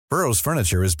Burrow's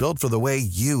furniture is built for the way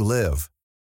you live.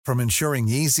 From ensuring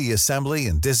easy assembly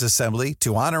and disassembly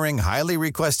to honoring highly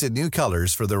requested new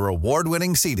colors for their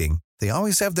award-winning seating, they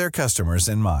always have their customers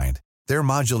in mind. Their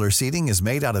modular seating is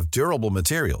made out of durable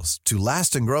materials to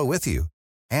last and grow with you.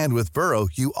 And with Burrow,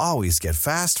 you always get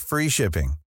fast, free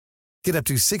shipping. Get up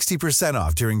to 60%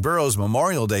 off during Burrow's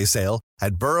Memorial Day sale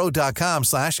at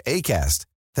burrow.com/ACAST.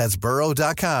 That's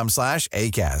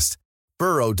burrow.com/ACAST.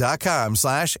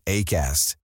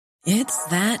 burrow.com/ACAST. It's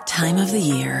that time of the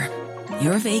year.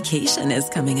 Your vacation is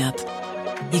coming up.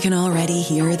 You can already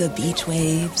hear the beach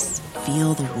waves,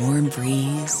 feel the warm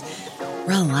breeze,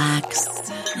 relax,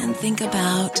 and think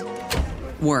about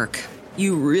work.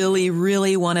 You really,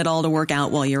 really want it all to work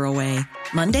out while you're away.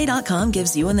 Monday.com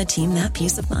gives you and the team that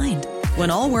peace of mind.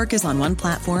 When all work is on one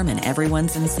platform and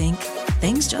everyone's in sync,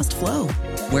 things just flow.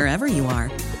 Wherever you are,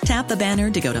 tap the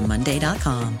banner to go to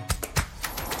Monday.com.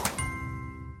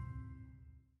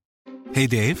 Hey,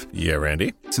 Dave. Yeah,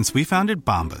 Randy. Since we founded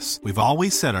Bombas, we've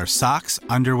always said our socks,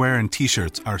 underwear, and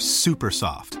T-shirts are super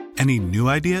soft. Any new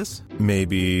ideas?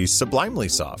 Maybe sublimely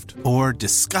soft. Or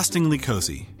disgustingly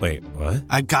cozy. Wait, what?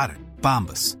 I got it.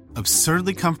 Bombas.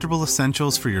 Absurdly comfortable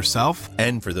essentials for yourself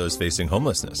and for those facing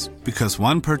homelessness. Because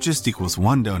one purchased equals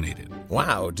one donated.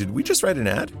 Wow, did we just write an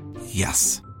ad?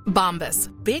 Yes. Bombas.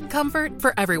 Big comfort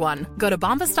for everyone. Go to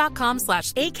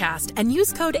bombas.com/ACAST and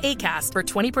use code ACAST for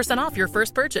 20% off your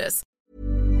first purchase.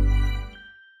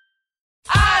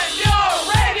 I'm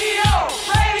your radio show.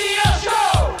 I'm your radio show.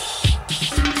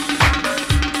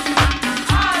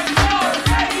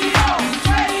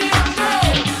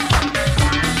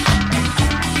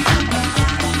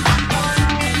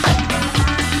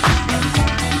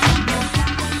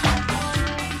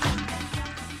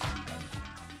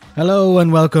 Hello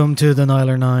and welcome to the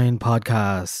Niall or Nine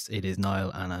podcast. It is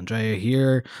Niall and Andrea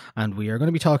here, and we are going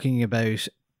to be talking about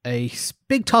a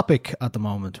big topic at the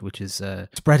moment, which is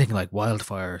spreading like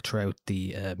wildfire throughout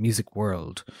the music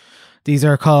world. These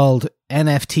are called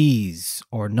NFTs,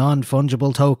 or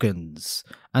non-fungible tokens.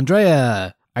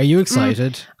 Andrea, are you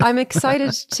excited? I'm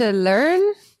excited to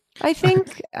learn, I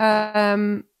think.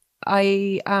 I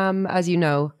am, as you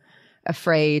know,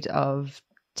 afraid of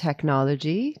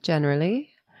technology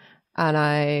generally, and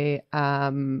I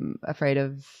am afraid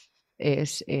of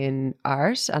it in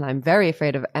art, and I'm very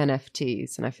afraid of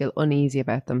NFTs, and I feel uneasy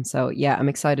about them. So yeah, I'm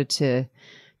excited to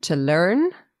learn,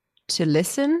 to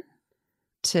listen,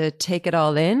 to take it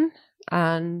all in,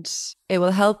 and it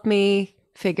will help me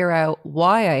figure out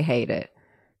why I hate it,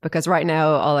 because right now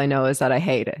all I know is that I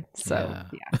hate it. So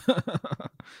yeah.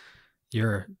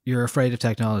 You're afraid of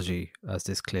technology, as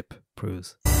this clip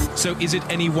proves. So is it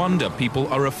any wonder people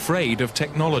are afraid of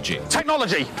technology?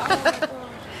 Technology.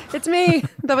 It's me.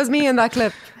 That was me in that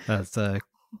clip. That's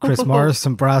Chris Morris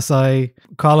from Brass Eye.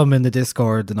 Column in the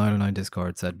Discord, the 909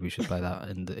 Discord, said we should play that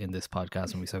in this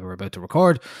podcast, and we said we were about to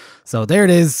record. So there it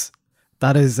is.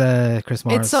 That is Chris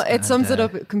Morris. It sums it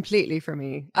up completely for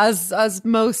me, as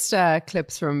most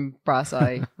clips from Brass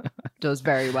Eye does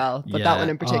very well. But that one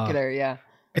in particular, yeah.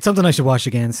 It's something I should watch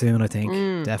again soon, I think.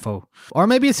 Defo. Or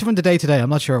maybe it's from the Day Today. I'm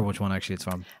not sure which one actually it's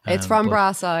from. It's from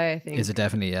Brass Eye, I think. Is it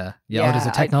definitely? Yeah. Oh, there's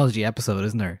a technology episode,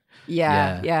 isn't there?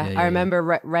 Yeah. I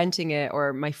remember renting it,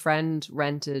 or my friend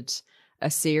rented a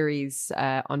series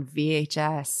on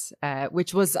VHS,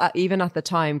 which was even at the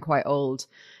time quite old.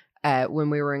 When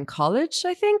we were in college,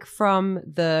 I think, from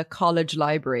the college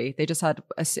library. They just had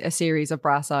a series of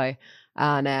Brass Eye,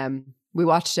 and we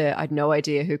watched it. I had no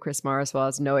idea who Chris Morris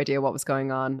was, no idea what was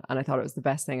going on, and I thought it was the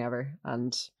best thing ever,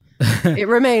 and it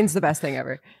remains the best thing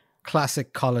ever.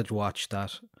 Classic college watch,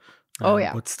 that. Oh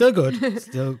yeah, but still good,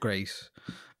 still great.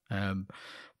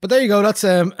 But there you go. That's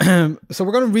so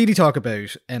we're going to really talk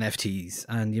about NFTs,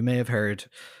 and you may have heard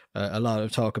a lot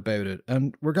of talk about it,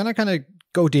 and we're going to kind of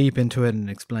go deep into it and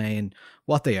explain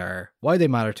what they are, why they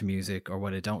matter to music, or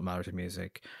why they don't matter to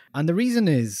music. And the reason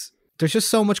is, there's just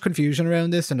so much confusion around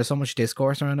this, and there's so much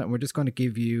discourse around it, and we're just going to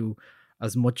give you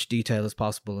as much detail as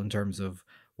possible in terms of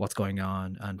what's going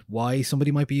on and why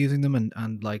somebody might be using them,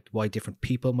 and like why different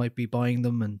people might be buying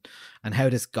them, and how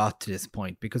this got to this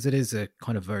point, because it is a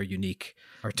kind of very unique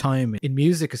or time in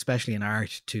music, especially in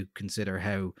art, to consider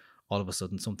how all of a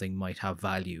sudden something might have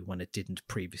value when it didn't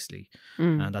previously.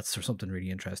 And that's something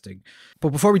really interesting.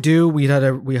 But before we do, we had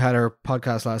our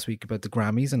podcast last week about the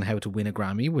Grammys and how to win a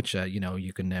Grammy, which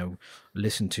you can now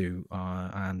listen to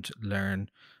and learn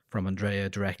from Andrea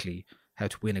directly how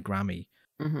to win a Grammy.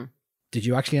 Mm-hmm. Did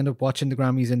you actually end up watching the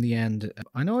Grammys in the end?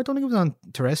 I don't think it was on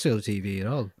terrestrial TV at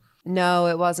all. No,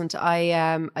 it wasn't.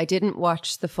 I didn't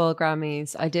watch the full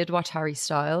Grammys. I did watch Harry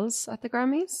Styles at the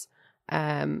Grammys,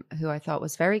 who I thought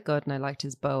was very good, and I liked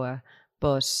his boa.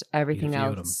 But everything few of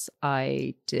them. else,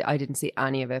 I didn't see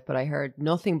any of it, but I heard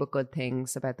nothing but good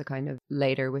things about the kind of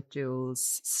Later with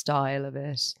Jules style of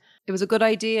it. It was a good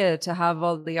idea to have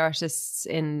all the artists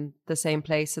in the same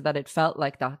place so that it felt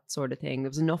like that sort of thing. There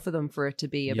was enough of them for it to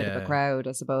be a bit of a Yeah. crowd,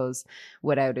 I suppose,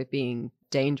 without it being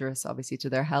dangerous, obviously, to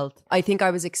their health. I think I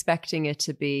was expecting it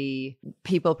to be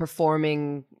people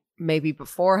performing maybe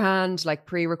beforehand, like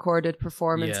pre-recorded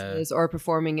performances, or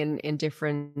performing in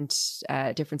different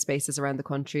spaces around the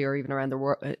country or even around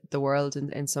the world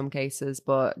in some cases.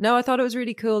 But no, I thought it was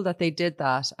really cool that they did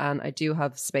that, and I do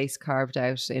have space carved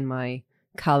out in my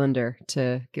calendar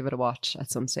to give it a watch at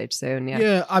some stage soon.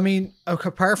 Yeah, I mean,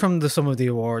 apart from some of the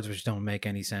awards which don't make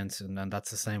any sense, and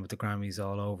that's the same with the Grammys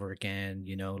all over again.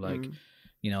 You know, like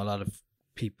you know, a lot of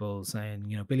people saying,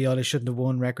 you know, Billie Eilish shouldn't have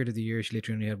won Record of the Year. She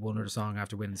literally only had one other song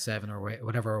after winning 7 or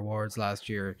whatever awards last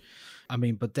year. I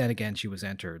mean, but then again, she was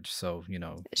entered, so you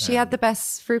know, she had the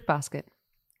best fruit basket.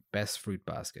 Best fruit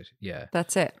basket, yeah.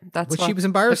 That's it. That's Which what she was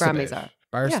embarrassed the Grammys about. are.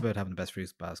 Embarrassed Yeah. about having the best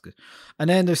fruit basket. And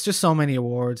then there's just so many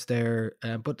awards there.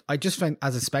 But I just find,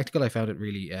 as a spectacle, I found it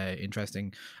really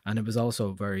interesting. And it was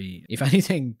also very, if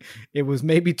anything, it was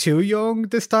maybe too young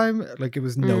this time. Like, it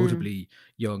was notably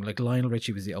young. Like, Lionel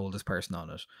Richie was the oldest person on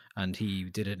it. And he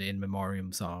did an in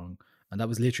memoriam song. And that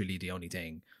was literally the only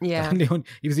thing. Yeah.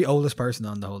 He was the oldest person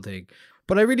on the whole thing.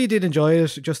 But I really did enjoy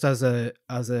it, just as a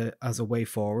way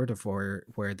forward of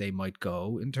where they might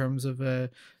go in terms of the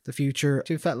future.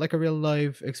 It felt like a real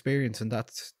live experience, and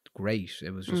that's great.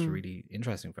 It was just really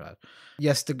interesting for that.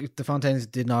 Yes, the Fontaines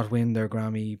did not win their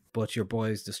Grammy, but your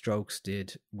boys, the Strokes,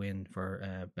 did win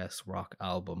for Best Rock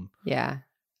Album. Yeah.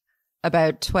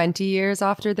 About 20 years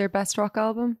after their best rock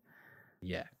album.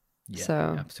 Yeah,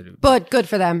 So, absolutely. But good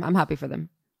for them. I'm happy for them.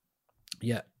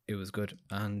 Yeah, it was good,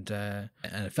 and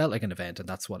it felt like an event, and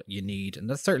that's what you need, and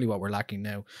that's certainly what we're lacking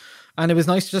now. And it was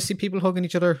nice to just see people hugging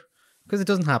each other, because it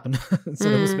doesn't happen. So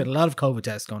there must have been a lot of COVID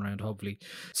tests going around, hopefully.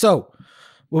 So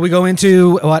will we go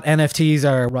into what NFTs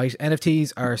are? Right,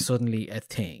 NFTs are suddenly a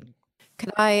thing.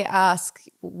 Can I ask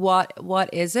what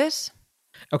is it?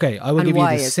 Okay, I will And give you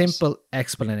why the is it? simple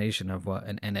explanation of what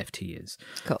an NFT is.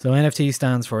 Cool. So NFT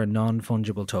stands for a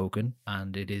non-fungible token,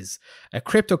 and it is a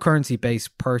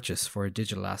cryptocurrency-based purchase for a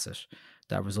digital asset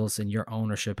that results in your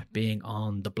ownership being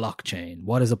on the blockchain.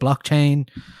 What is a blockchain?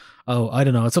 Oh, I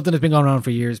don't know. It's something that's been going around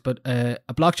for years, but a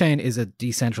blockchain is a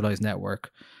decentralized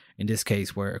network, in this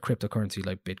case, where a cryptocurrency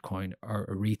like Bitcoin or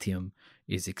Ethereum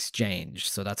is exchanged.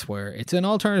 So that's where it's an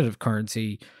alternative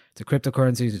currency. It's a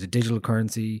cryptocurrency, it's a digital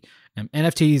currency.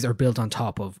 NFTs are built on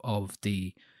top of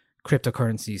the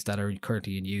cryptocurrencies that are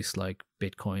currently in use, like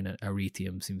Bitcoin and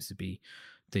Ethereum seems to be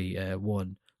the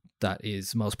one that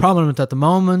is most prominent at the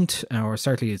moment, or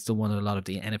certainly it's the one that a lot of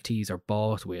the NFTs are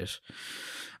bought with.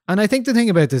 And I think the thing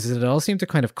about this is it all seemed to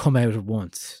kind of come out at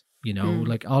once. You know,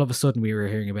 like all of a sudden we were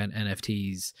hearing about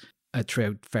NFTs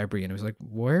throughout February, and it was like,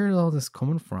 where is all this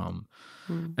coming from?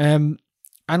 And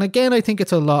again, I think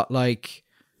it's a lot like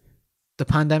the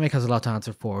pandemic has a lot to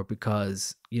answer for,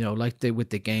 because, you know, like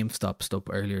with the GameStop stuff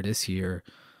earlier this year,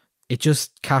 it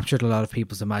just captured a lot of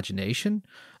people's imagination.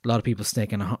 A lot of people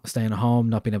staying at home,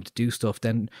 not being able to do stuff,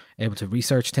 then able to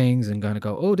research things and kind of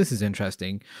go, oh, this is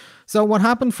interesting. So what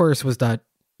happened first was that,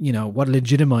 you know, what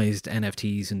legitimized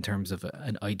NFTs in terms of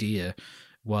an idea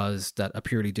was that a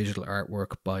purely digital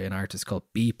artwork by an artist called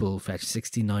Beeple fetched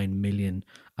 69 million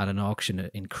at an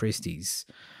auction in Christie's,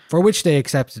 for which they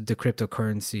accepted the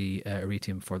cryptocurrency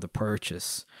Ethereum for the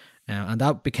purchase. And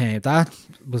that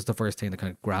was the first thing that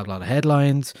kind of grabbed a lot of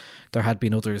headlines. There had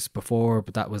been others before,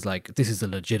 but that was like, this is a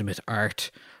legitimate art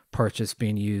purchase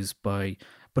being used by,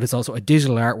 but it's also a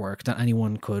digital artwork that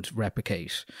anyone could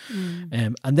replicate.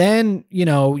 And then, you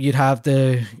know, you'd have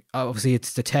obviously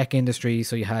it's the tech industry.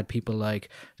 So you had people like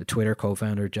the Twitter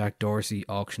co-founder Jack Dorsey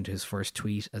auctioned his first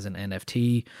tweet as an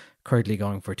NFT, currently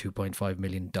going for $2.5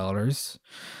 million.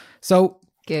 So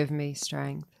Give me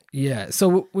strength. yeah,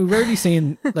 so we've already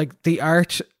seen like the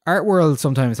art world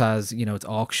sometimes has, you know, its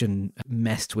auction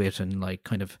messed with and like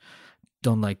kind of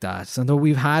done like that. So though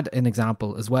we've had an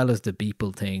example as well as the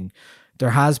Beeple thing, there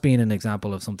has been an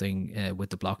example of something with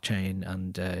the blockchain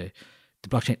and the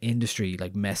blockchain industry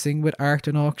like messing with art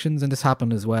and auctions. And this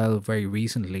happened as well very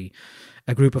recently.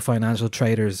 A group of financial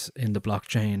traders in the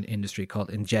blockchain industry called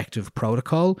Injective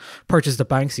Protocol purchased the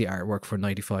Banksy artwork for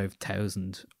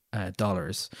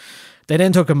 $95,000. They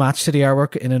then took a match to the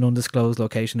artwork in an undisclosed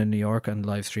location in New York and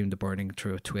live streamed the burning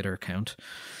through a Twitter account.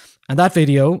 And that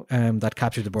video that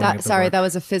captured the burning of the work, That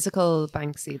was a physical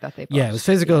Banksy that they bought. yeah, it was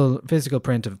physical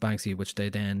print of Banksy, which they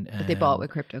then that they bought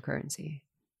with cryptocurrency.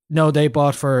 No, they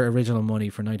bought for original money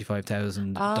for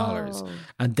 $95,000. Oh.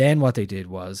 And then what they did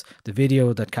was the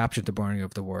video that captured the burning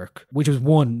of the work, which was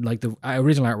one, like the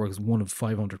original artwork was one of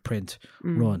 500 print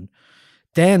run.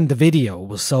 Then the video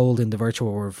was sold in the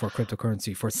virtual world for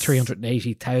cryptocurrency for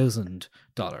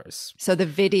 $380,000. So the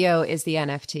video is the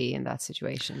NFT in that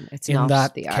situation. It's In not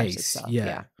that the art case, itself.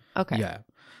 yeah. Okay. Yeah.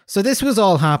 So this was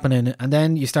all happening, and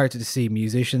then you started to see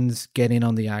musicians get in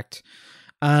on the act.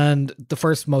 And the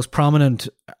first most prominent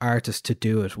artist to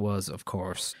do it was, of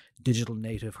course, digital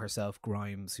native herself,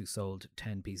 Grimes, who sold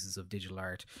 10 pieces of digital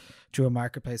art through a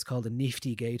marketplace called the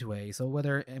Nifty Gateway. So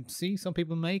whether, see, some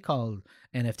people may call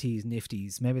NFTs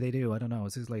nifties. Maybe they do. I don't know.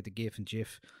 It's just like the GIF and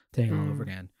GIF thing all over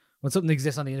again. When something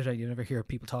exists on the internet, you never hear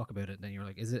people talk about it. And then you're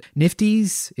like, is it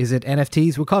nifties? Is it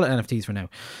NFTs? We'll call it NFTs for now.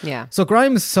 Yeah. So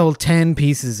Grimes sold 10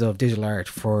 pieces of digital art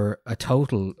for a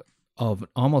total of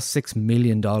almost $6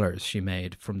 million she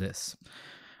made from this.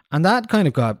 And that kind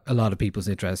of got a lot of people's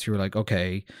interest. You were like,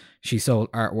 okay, she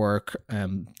sold artwork.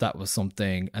 That was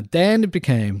something. And then it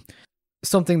became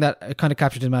something that kind of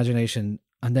captured imagination.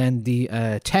 And then the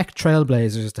tech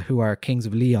trailblazers, who are Kings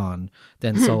of Leon,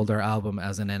 then sold their album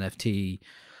as an NFT.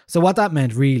 So what that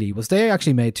meant really was they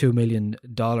actually made $2 million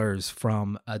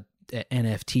from a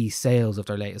NFT sales of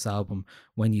their latest album,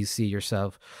 When You See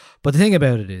Yourself. But the thing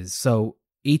about it is, so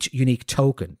each unique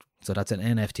token, so that's an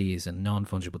NFT, is a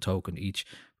non-fungible token, each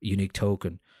unique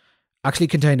token actually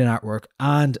contained an artwork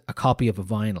and a copy of a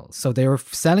vinyl. So they were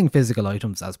selling physical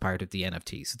items as part of the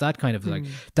NFT. So that kind of like,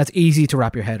 that's easy to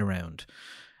wrap your head around.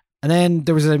 And then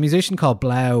there was a musician called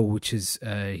Blau, which is,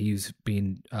 he's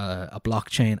been a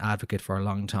blockchain advocate for a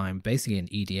long time, basically an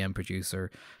EDM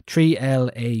producer.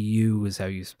 3LAU is how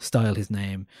you style his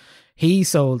name. He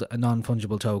sold a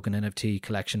non-fungible token NFT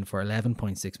collection for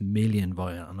 11.6 million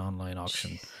via an online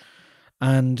auction.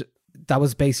 And that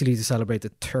was basically to celebrate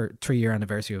the 3-year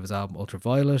anniversary of his album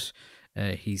Ultraviolet.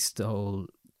 He stole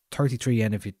 33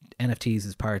 NFTs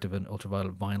as part of an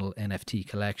Ultraviolet vinyl NFT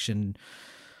collection.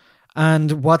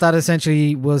 And what that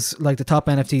essentially was, like, the top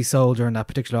NFT sold during that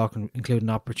particular auction included an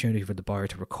opportunity for the buyer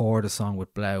to record a song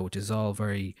with Blau, which is all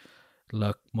very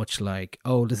much like,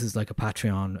 oh, this is like a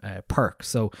Patreon perk.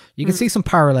 So you can see some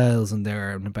parallels in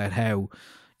there about how,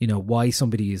 you know, why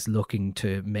somebody is looking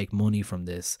to make money from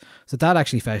this. So that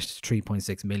actually fetched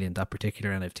 3.6 million, that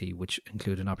particular NFT, which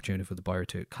included an opportunity for the buyer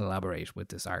to collaborate with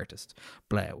this artist,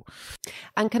 Blau.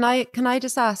 And can I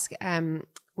just ask,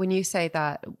 when you say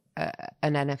that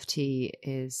an NFT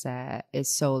is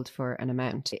sold for an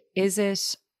amount, is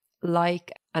it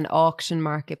like an auction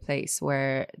marketplace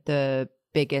where the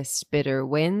biggest bidder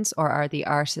wins, or are the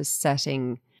artists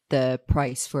setting the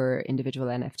price for individual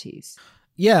NFTs?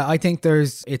 Yeah, I think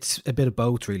it's a bit of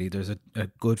both, really. There's a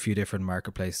good few different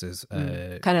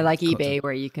markthey kind of like eBay,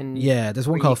 where you can... Yeah, there's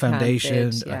one called Foundation.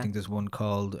 Bid, yeah. I think there's one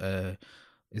called...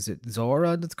 is it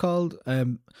Zora that's called?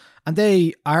 And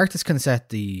artists can set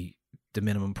the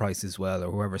minimum price as well,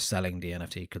 or whoever's selling the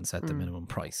NFT can set the minimum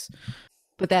price.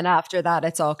 But then after that,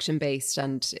 it's auction based,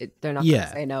 and they're not going to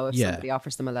say no if Yeah. somebody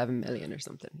offers them 11 million or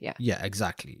something. Yeah. Yeah,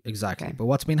 exactly. Okay. But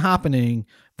what's been happening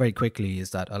very quickly is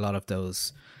that a lot of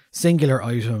those singular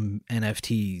item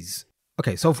NFTs.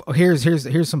 Okay, so here's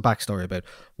some backstory about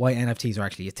why NFTs are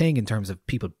actually a thing in terms of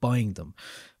people buying them,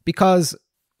 because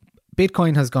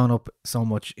Bitcoin has gone up so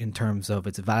much in terms of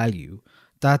its value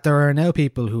that there are now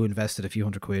people who invested a few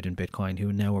 £100 in Bitcoin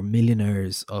who now are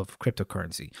millionaires of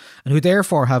cryptocurrency, and who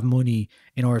therefore have money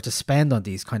in order to spend on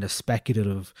these kind of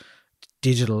speculative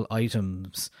digital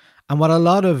items. And what a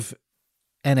lot of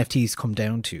NFTs come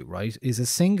down to, right, is a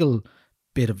single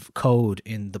bit of code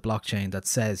in the blockchain that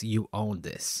says you own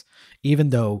this,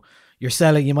 even though you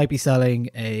might be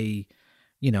selling a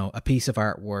piece of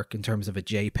artwork in terms of a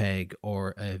JPEG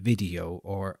or a video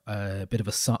or a bit of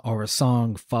a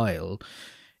song file.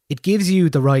 It gives you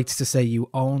the rights to say you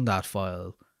own that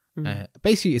file.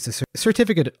 Basically, it's a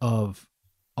certificate of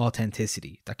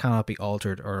authenticity that cannot be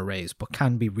altered or erased, but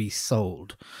can be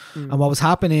resold. And what was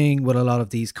happening with a lot of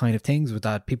these kind of things was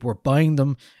that people were buying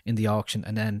them in the auction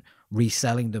and then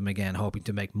reselling them again, hoping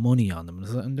to make money on them.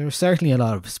 And there's certainly a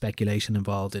lot of speculation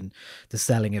involved in the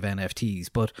selling of NFTs,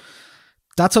 but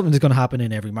that's something that's going to happen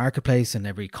in every marketplace and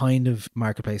every kind of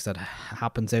marketplace that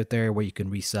happens out there where you can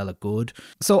resell a good.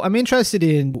 So I'm interested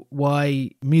in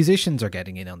why musicians are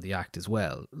getting in on the act as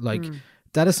well. Like,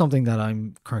 that is something that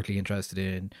I'm currently interested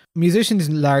in. Musicians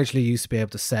largely used to be able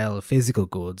to sell physical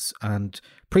goods, and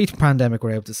pre-pandemic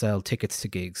were able to sell tickets to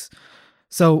gigs.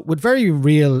 So with very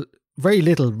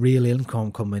little real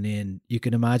income coming in, you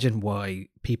can imagine why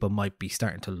people might be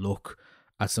starting to look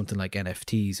at something like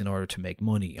NFTs in order to make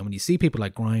money. And when you see people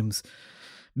like Grimes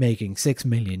making €6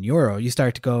 million, you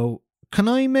start to go, can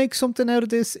I make something out of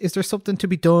this? Is there something to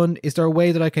be done? Is there a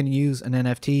way that I can use an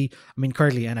NFT? I mean,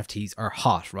 currently NFTs are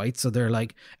hot, right? So they're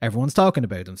like, everyone's talking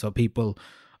about them. So people,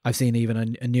 I've seen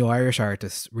even a new Irish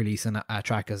artist releasing a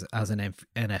track as an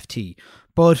NFT.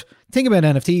 But think about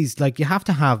NFTs, like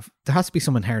there has to be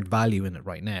some inherent value in it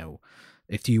right now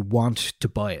if you want to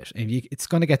buy it. And it's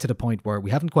going to get to the point where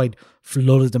we haven't quite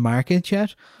flooded the market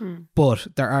yet, but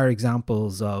there are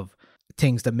examples of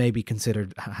things that may be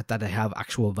considered that they have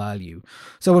actual value.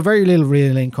 So with very little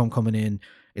real income coming in,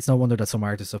 it's no wonder that some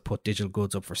artists have put digital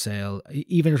goods up for sale,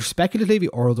 either speculatively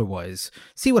or otherwise.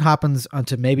 See what happens and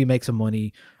to maybe make some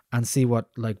money and see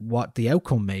what the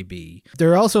outcome may be.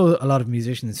 There are also a lot of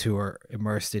musicians who are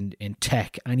immersed in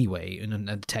tech anyway, in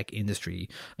the tech industry.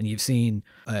 And you've seen,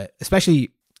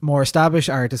 especially more established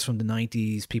artists from the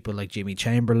 90s, people like Jimmy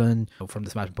Chamberlain from the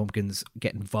Smashing Pumpkins,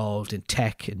 get involved in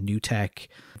tech and new tech.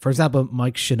 For example,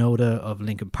 Mike Shinoda of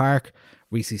Linkin Park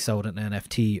recently sold an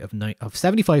NFT of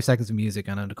 75 seconds of music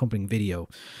and an accompanying video.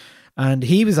 And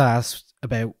he was asked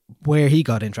about where he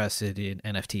got interested in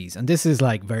NFTs. And this is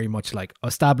like very much like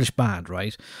established band,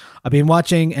 right? I've been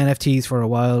watching NFTs for a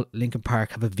while. Linkin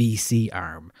Park have a VC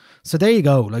arm. So there you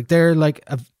go. Like they're like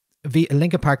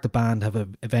Linkin Park, the band, have a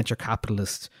venture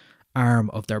capitalist arm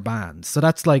of their band. So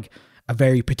that's like a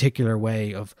very particular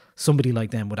way of somebody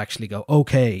like them would actually go,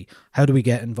 okay, how do we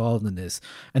get involved in this?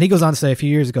 And he goes on to say, a few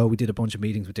years ago, we did a bunch of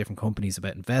meetings with different companies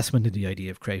about investment in the idea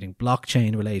of creating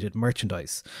blockchain related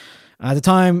merchandise. At the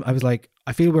time, I was like,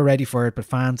 I feel we're ready for it, but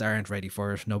fans aren't ready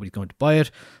for it. Nobody's going to buy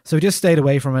it. So we just stayed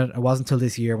away from it. It wasn't until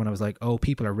this year when I was like, oh,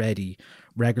 people are ready.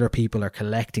 Regular people are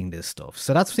collecting this stuff.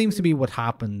 So that seems to be what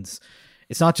happens.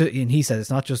 It's not just, and he said, it's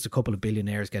not just a couple of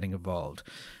billionaires getting involved.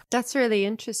 That's really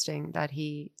interesting that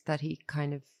he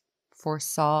kind of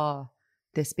foresaw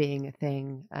this being a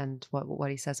thing, and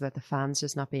what he says about the fans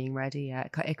just not being ready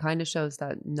yet. It kind of shows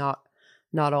that not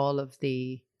all of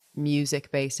the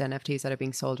music-based NFTs that are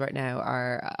being sold right now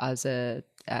are as a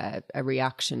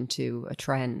reaction to a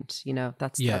trend. You know,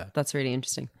 that's really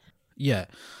interesting. Yeah.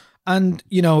 And,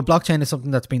 you know, blockchain is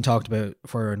something that's been talked about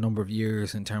for a number of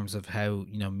years in terms of how,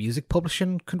 you know, music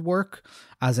publishing could work,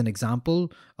 as an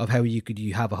example of how you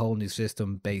have a whole new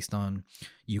system based on,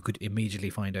 you could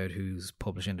immediately find out who's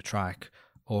publishing the track,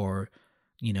 or,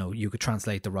 you know, you could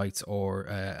translate the rights or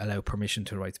allow permission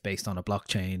to the rights based on a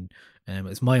blockchain.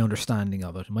 It's my understanding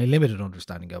of it, my limited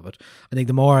understanding of it. I think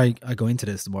the more I go into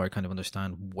this, the more I kind of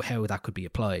understand how that could be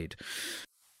applied.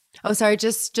 Oh, sorry,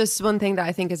 just one thing that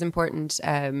I think is important,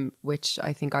 which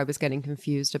I think I was getting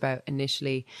confused about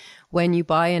initially. When you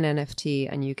buy an NFT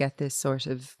and you get this sort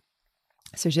of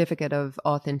certificate of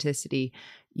authenticity,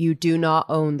 you do not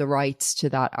own the rights to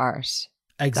that art.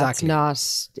 Exactly.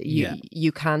 That's not,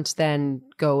 you can't then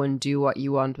go and do what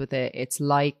you want with it. It's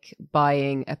like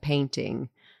buying a painting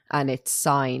and it's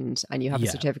signed and you have a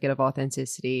certificate of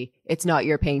authenticity. It's not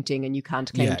your painting and you can't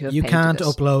claim to have you painted can't it.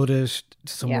 Upload it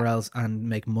somewhere else and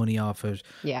make money off it.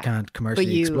 Yeah. Can't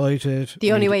commercially exploit it.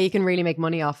 The only way you can really make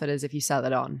money off it is if you sell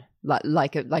it on,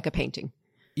 like a painting.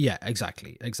 Yeah,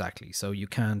 exactly. So you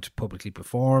can't publicly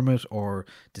perform it or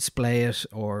display it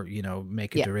or, you know,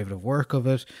 make a derivative work of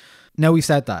it. Now we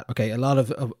said that, okay, a lot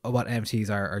of what NFTs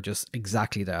are just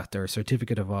exactly that. They're a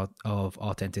certificate of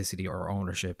authenticity or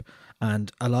ownership.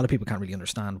 And a lot of people can't really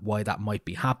understand why that might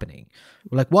be happening.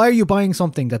 Like, why are you buying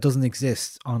something that doesn't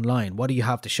exist online? What do you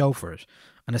have to show for it?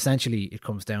 And essentially it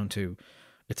comes down to,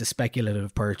 it's a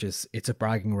speculative purchase. It's a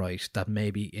bragging right that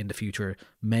maybe in the future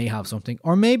may have something.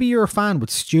 Or maybe you're a fan with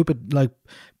stupid like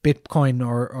Bitcoin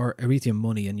or Ethereum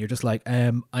money and you're just like,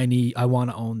 I want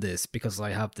to own this because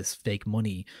I have this fake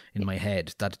money in my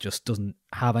head that just doesn't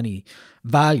have any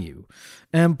value.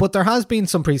 But there has been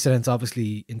some precedents,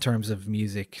 obviously, in terms of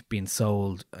music being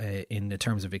sold in the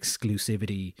terms of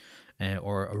exclusivity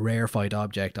or a rarefied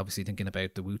object. Obviously thinking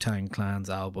about the Wu-Tang Clan's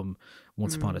album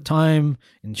Once Upon a Time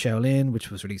in Shaolin,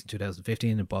 which was released in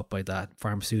 2015 and bought by that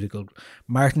pharmaceutical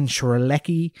Martin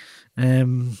Shkreli.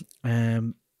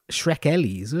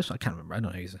 Shkreli, is it? I can't remember. I don't know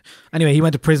how you say it. Anyway, he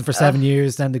went to prison for 7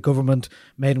 years. Then the government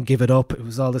made him give it up. It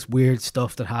was all this weird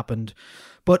stuff that happened.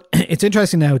 But it's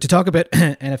interesting now to talk about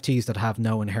NFTs that have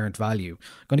no inherent value.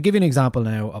 I'm going to give you an example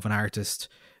now of an artist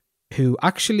who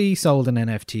actually sold an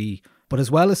NFT, but as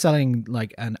well as selling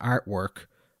like an artwork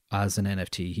as an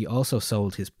NFT, he also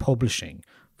sold his publishing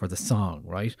for the song,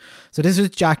 right? So this is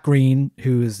Jack Green,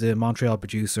 who is the Montreal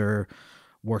producer,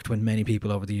 worked with many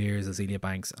people over the years, Azealia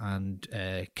Banks and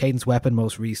Cadence Weapon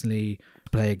most recently,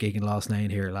 played a gig in Lost Lane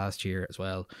here last year as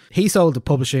well. He sold the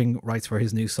publishing rights for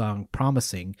his new song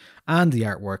Promising and the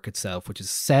artwork itself, which is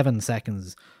 7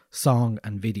 seconds song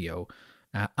and video.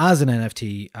 as an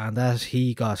NFT, and that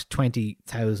he got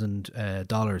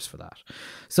 $20,000 for that.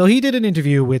 So he did an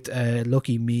interview with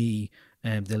Lucky Me,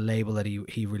 the label that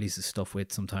he releases stuff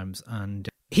with sometimes, and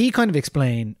he kind of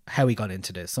explained how he got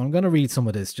into this. So I'm going to read some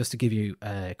of this just to give you,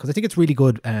 because I think it's really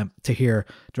good to hear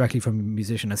directly from a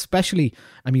musician, especially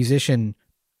a musician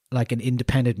like an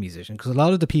independent musician, because a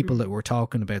lot of the people that we're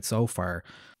talking about so far,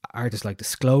 artists like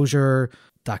Disclosure,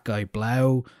 that guy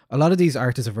Blau, a lot of these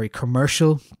artists are very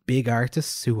commercial, big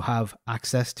artists who have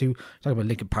access to, talking about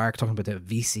Linkin Park, talking about the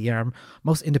VC arm.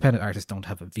 Most independent artists don't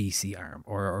have a VC arm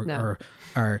or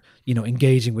are, you know,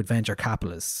 engaging with venture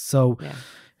capitalists. So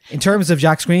in terms of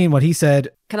Jack Screen, what he said...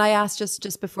 Can I ask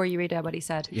just before you read out what he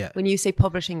said? Yeah. When you say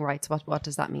publishing rights, what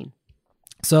does that mean?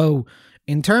 So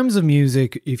in terms of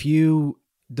music,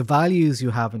 the values you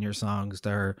have in your songs,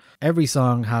 every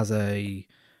song has a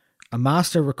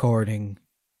master recording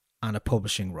and a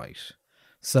publishing right.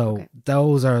 So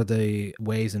those are the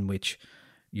ways in which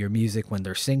your music, when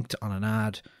they're synced on an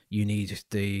ad, you need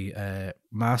the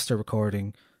master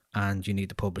recording and you need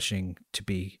the publishing to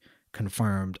be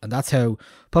confirmed. And that's how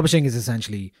publishing is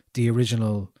essentially the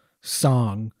original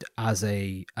song as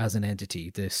an entity,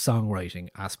 the songwriting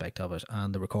aspect of it,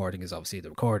 and the recording is obviously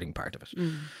the recording part of it.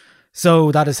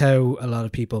 So that is how a lot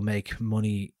of people make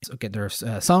money, get their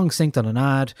songs synced on an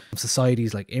ad.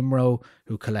 Societies like IMRO,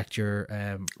 who collect your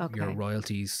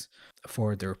royalties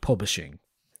for their publishing.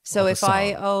 So if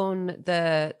I own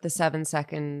the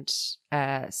 7-second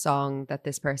song that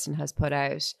this person has put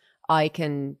out, I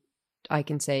can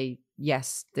say,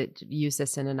 yes, use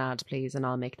this in an ad, please, and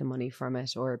I'll make the money from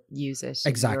it, or use it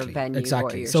in your venue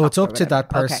or your so shop it's up or to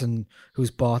that whatever. person who's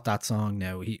bought that song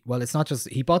now. It's not just,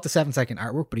 he bought the 7-second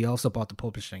artwork, but he also bought the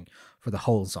publishing for the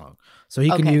whole song. So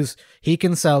he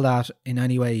can sell that in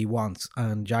any way he wants.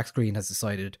 And Jack Screen has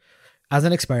decided, as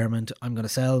an experiment, I'm going to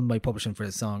sell my publishing for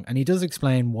this song. And he does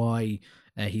explain why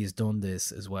he's done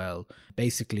this as well.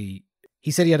 Basically, he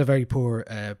said he had a very poor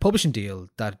publishing deal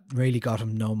that really got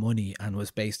him no money and was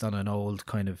based on an old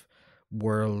kind of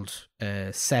world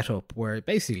setup where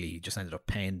basically he just ended up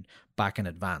paying back in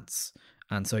advance.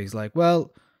 And so he's like,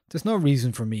 well, there's no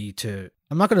reason for me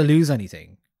I'm not going to lose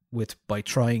anything by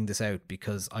trying this out,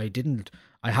 because I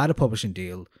had a publishing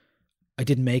deal. I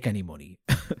didn't make any money.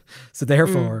 So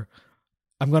therefore,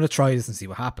 I'm going to try this and see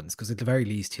what happens, because at the very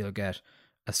least he'll get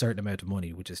a certain amount of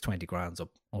money, which is 20 grand up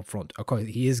front. Of course,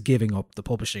 he is giving up the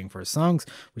publishing for his songs,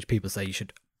 which people say you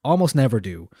should almost never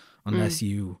do unless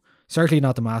certainly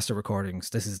not the master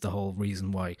recordings. This is the whole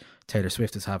reason why Taylor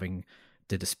Swift is having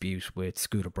the dispute with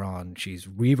Scooter Braun. She's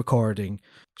re-recording.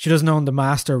 She doesn't own the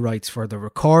master rights for the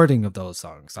recording of those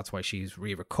songs. That's why she's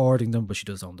re-recording them, but she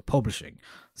does own the publishing.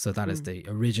 So that is the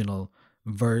original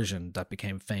version that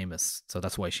became famous, so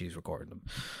that's why she's recording them.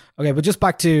 Okay, but just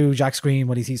back to Jack Screen,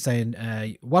 what is he saying?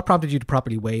 What prompted you to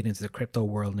properly wade into the crypto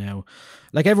world now?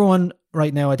 Like everyone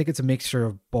right now, I think it's a mixture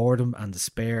of boredom and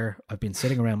despair. I've been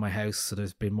sitting around my house, so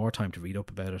there's been more time to read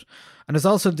up about it. And there's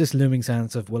also this looming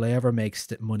sense of, will I ever make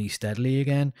money steadily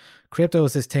again? Crypto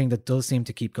is this thing that does seem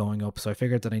to keep going up, so I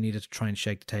figured that I needed to try and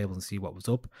shake the table and see what was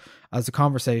up. As the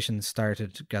conversation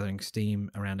started gathering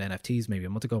steam around NFTs maybe a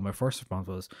month ago, my first response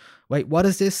was, wait, what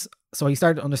is this? So he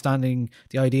started understanding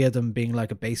the idea of them being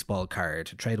like a baseball card,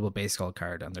 a tradable baseball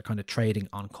card, and they're kind of trading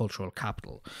on cultural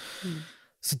capital.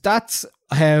 So that's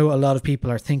how a lot of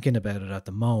people are thinking about it at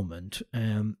the moment.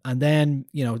 And then,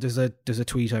 you know, there's a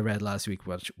tweet I read last week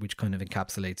which kind of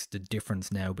encapsulates the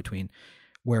difference now between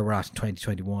where we're at in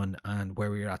 2021 and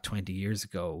where we were at 20 years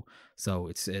ago. So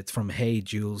it's from Hey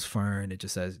Jules Fern. It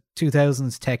just says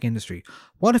 2000s tech industry.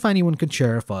 What if anyone could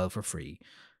share a file for free?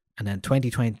 And then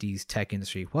 2020's tech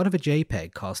industry. What if a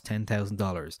JPEG costs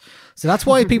 $10,000? So that's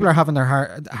why people are having a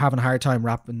hard time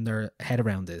wrapping their head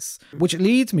around this, which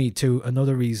leads me to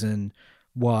another reason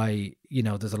why, you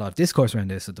know, there's a lot of discourse around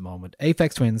this at the moment.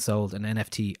 Aphex Twin sold an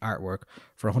NFT artwork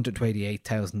for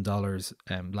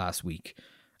 $128,000 last week.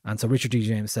 And so Richard D.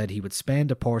 James said he would spend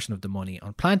a portion of the money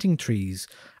on planting trees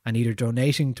and either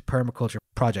donating to permaculture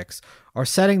projects or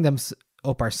setting them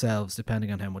up ourselves,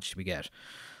 depending on how much we get.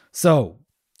 So,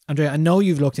 Andrea, I know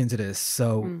you've looked into this.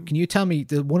 So can you tell me,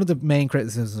 one of the main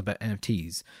criticisms about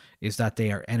NFTs is that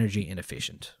they are energy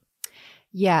inefficient.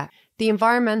 Yeah. The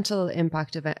environmental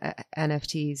impact of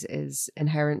NFTs is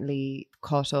inherently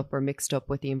caught up or mixed up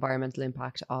with the environmental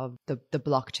impact of the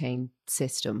blockchain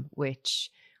system,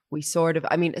 which we sort of,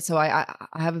 I mean, so I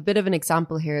have a bit of an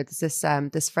example here. There's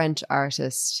this French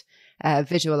artist,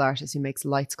 visual artist who makes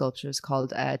light sculptures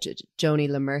called Joni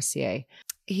Lemercier.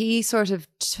 He sort of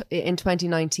in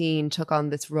 2019 took on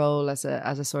this role as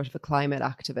a sort of a climate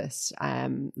activist,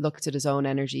 looked at his own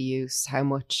energy use, how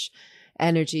much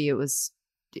energy it was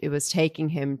it was taking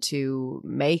him to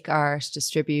make art,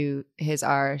 distribute his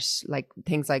art, like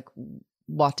things like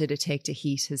what did it take to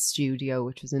heat his studio,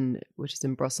 which is in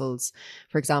Brussels,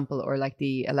 for example, or like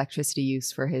the electricity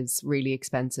use for his really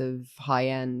expensive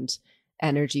high-end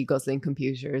energy guzzling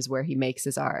computers where he makes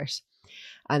his art,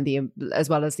 and as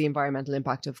well as the environmental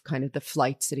impact of kind of the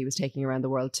flights that he was taking around the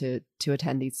world to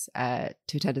attend his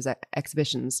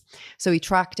exhibitions. So he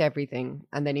tracked everything,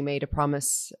 and then he made a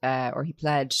promise, or he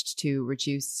pledged to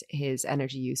reduce his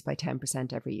energy use by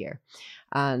 10% every year,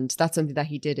 and that's something that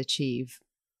he did achieve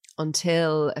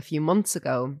until a few months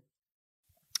ago,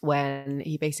 when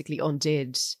he basically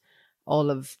undid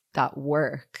all of that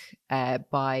work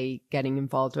by getting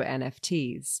involved with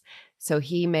NFTs. So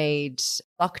he made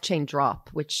Blockchain Drop,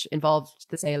 which involved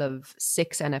the sale of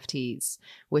 6 NFTs,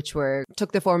 which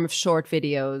took the form of short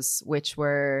videos, which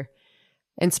were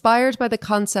inspired by the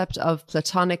concept of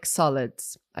platonic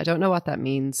solids. I don't know what that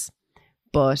means,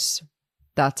 but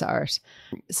that's art.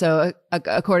 So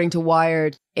according to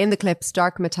Wired, in the clips,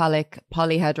 dark metallic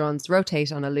polyhedrons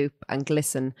rotate on a loop and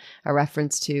glisten, a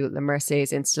reference to Le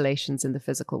Mercier's installations in the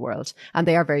physical world. And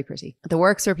they are very pretty. The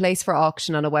works were placed for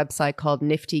auction on a website called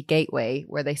Nifty Gateway,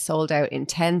 where they sold out in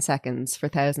 10 seconds for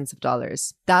thousands of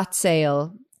dollars. That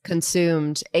sale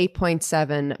consumed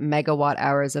 8.7 megawatt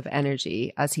hours of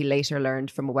energy, as he later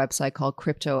learned from a website called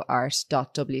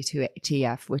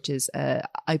cryptoart.wtf, which is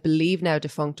I believe now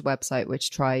defunct website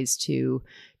which tries to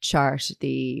chart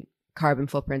the carbon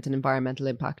footprint and environmental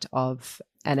impact of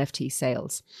NFT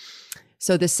sales.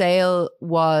 So the sale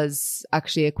was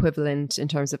actually equivalent in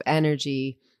terms of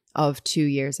energy of 2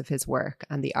 years of his work,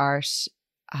 and the art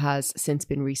has since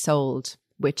been resold,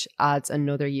 which adds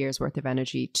another year's worth of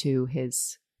energy to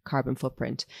his carbon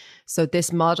footprint. So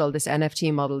this model, this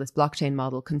NFT model, this blockchain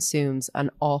model consumes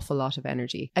an awful lot of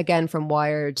energy. Again, from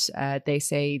Wired, they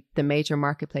say the major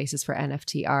marketplaces for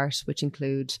NFT art, which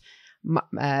include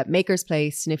Maker's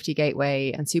Place, Nifty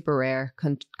Gateway, and Super Rare,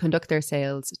 conduct their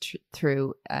sales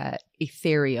through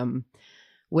Ethereum,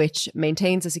 which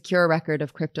maintains a secure record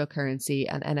of cryptocurrency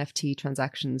and NFT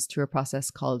transactions through a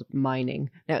process called mining.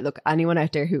 Now, look, anyone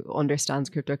out there who understands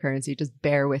cryptocurrency, just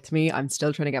bear with me. I'm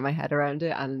still trying to get my head around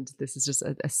it, and this is just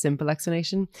a simple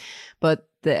explanation. But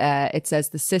it says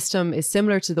the system is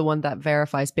similar to the one that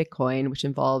verifies Bitcoin, which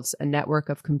involves a network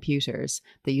of computers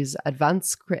that use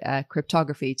advanced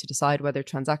cryptography to decide whether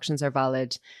transactions are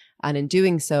valid, and in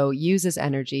doing so, uses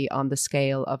energy on the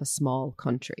scale of a small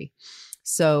country.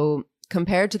 So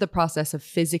compared to the process of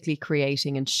physically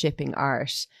creating and shipping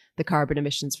art, the carbon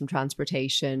emissions from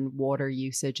transportation, water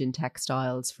usage in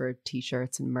textiles for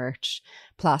t-shirts and merch,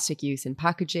 plastic use in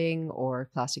packaging, or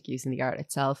plastic use in the art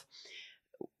itself,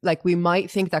 like we might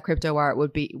think that crypto art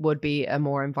would be a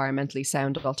more environmentally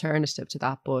sound alternative to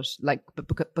that, but like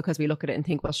because we look at it and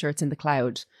think, well, sure, it's in the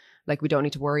cloud. Like we don't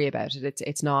need to worry about it.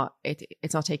 It's not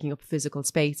taking up physical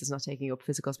space. It's not taking up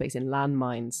physical space in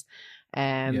landmines.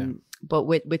 But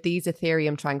with these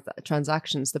Ethereum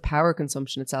transactions, the power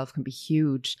consumption itself can be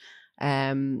huge.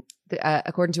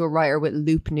 According to a writer with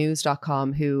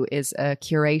loopnews.com, who is a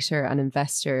curator and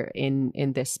investor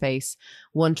in this space,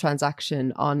 one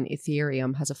transaction on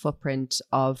Ethereum has a footprint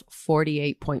of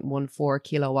 48.14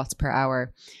 kilowatts per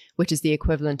hour, which is the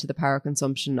equivalent to the power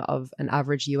consumption of an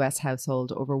average US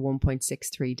household over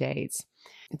 1.63 days.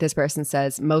 This person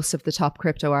says most of the top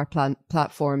crypto art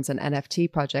platforms and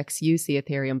NFT projects use the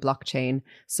Ethereum blockchain,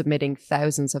 submitting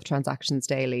thousands of transactions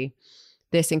daily.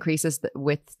 This increases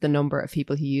with the number of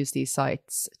people who use these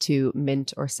sites to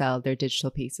mint or sell their digital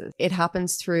pieces. It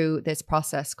happens through this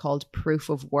process called proof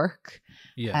of work.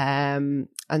 And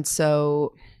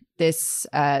so this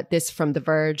from The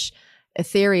Verge,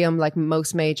 Ethereum, like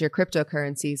most major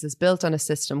cryptocurrencies, is built on a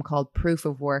system called proof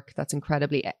of work that's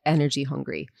incredibly energy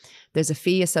hungry. There's a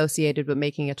fee associated with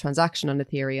making a transaction on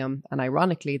Ethereum, and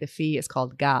ironically, the fee is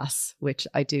called gas, which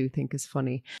I do think is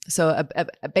funny. So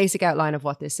a basic outline of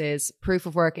what this is: proof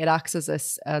of work, it acts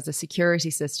as a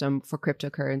security system for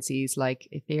cryptocurrencies like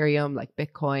Ethereum, like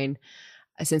Bitcoin,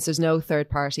 since there's no third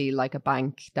party like a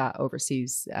bank that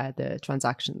oversees the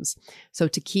transactions. So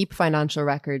to keep financial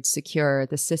records secure,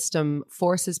 the system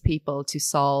forces people to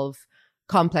solve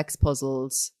complex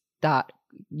puzzles that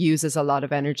uses a lot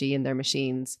of energy in their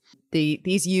machines.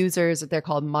 These users, they're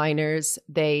called miners.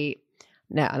 I'm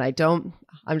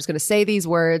just going to say these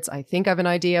words. I think I have an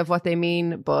idea of what they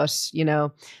mean, but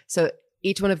so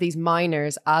each one of these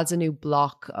miners adds a new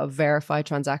block of verified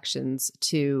transactions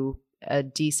to a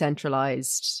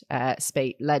decentralized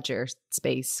ledger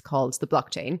space called the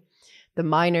blockchain. The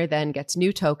miner then gets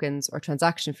new tokens or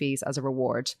transaction fees as a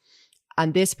reward.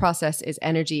 And this process is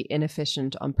energy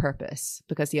inefficient on purpose,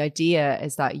 because the idea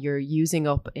is that you're using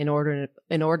up inordinate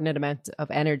amount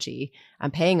of energy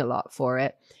and paying a lot for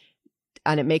it.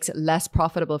 And it makes it less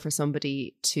profitable for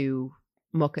somebody to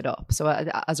muck it up. So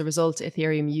as a result,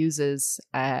 Ethereum uses,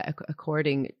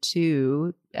 according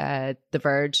to The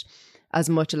Verge, as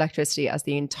much electricity as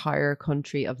the entire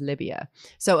country of Libya.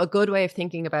 So a good way of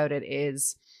thinking about it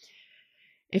is,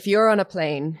 if you're on a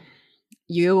plane,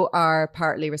 you are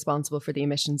partly responsible for the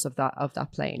emissions of that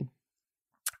plane.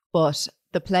 But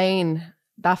the plane,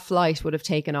 that flight would have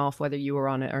taken off whether you were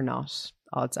on it or not,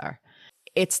 odds are.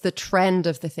 It's the trend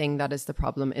of the thing that is the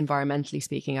problem, environmentally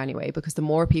speaking anyway, because the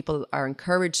more people are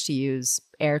encouraged to use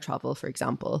air travel, for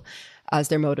example, as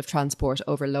their mode of transport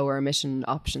over lower emission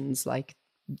options like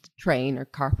train or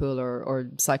carpool or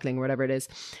cycling or whatever it is,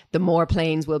 the more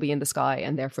planes will be in the sky,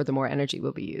 and therefore the more energy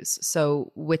will be used.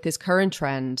 So with this current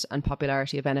trend and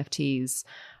popularity of NFTs,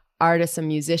 artists and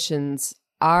musicians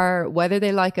are, whether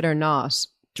they like it or not,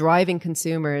 driving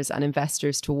consumers and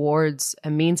investors towards a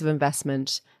means of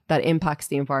investment that impacts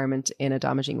the environment in a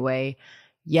damaging way.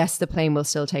 Yes, the plane will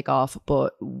still take off,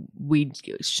 but we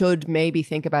should maybe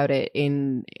think about it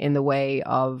in the way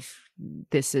of,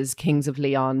 this is Kings of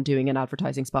Leon doing an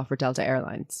advertising spot for Delta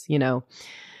Airlines, you know.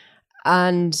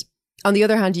 And on the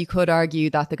other hand, you could argue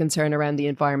that the concern around the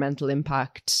environmental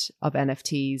impact of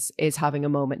NFTs is having a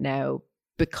moment now,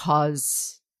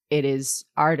 because it is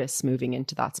artists moving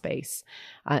into that space,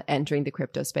 entering the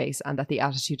crypto space, and that the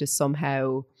attitude is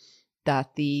somehow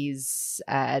that these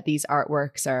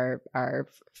artworks are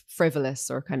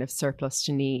frivolous or kind of surplus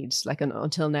to need. Like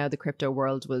until now, the crypto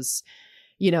world was,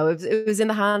 you know, it was in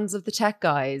the hands of the tech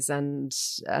guys, and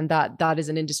that is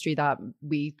an industry that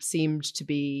we seemed to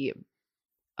be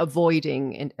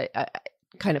avoiding in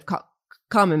kind of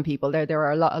common people. There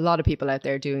are a lot of people out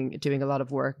there doing a lot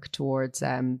of work towards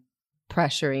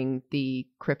pressuring the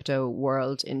crypto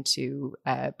world into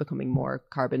becoming more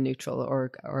carbon neutral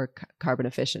or carbon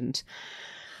efficient.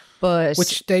 But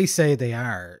which they say they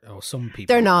are, or some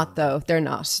people. They're not, though. They're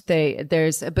not. There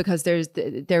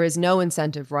is no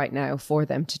incentive right now for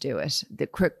them to do it. The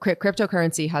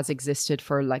cryptocurrency has existed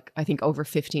for, like, I think over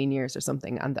 15 years or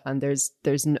something, and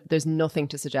there's nothing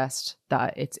to suggest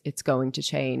that it's going to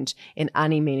change in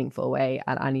any meaningful way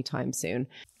at any time soon.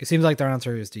 It seems like their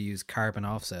answer is to use carbon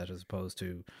offset as opposed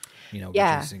to,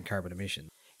 reducing carbon emissions.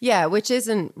 Yeah, which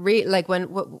isn't like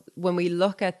when we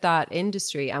look at that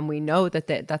industry, and we know that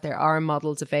there are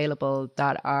models available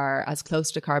that are as close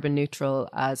to carbon neutral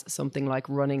as something like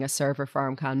running a server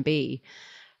farm can be.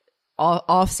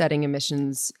 Offsetting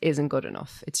emissions isn't good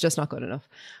enough. It's just not good enough.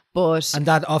 And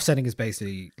that offsetting is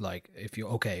basically like, if you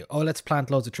let's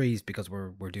plant loads of trees because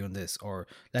we're doing this, or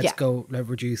let's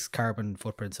reduce carbon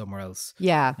footprint somewhere else.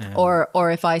 Yeah.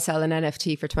 Or if I sell an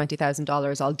NFT for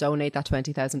 $20,000, I'll donate that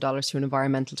 $20,000 to an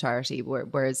environmental charity.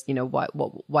 Whereas,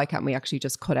 why can't we actually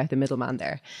just cut out the middleman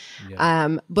there?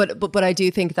 Yeah. But I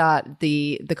do think that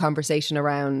the conversation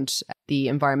around the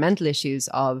environmental issues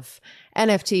of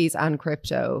NFTs and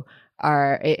crypto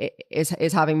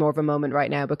is having more of a moment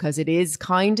right now, because it is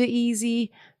kind of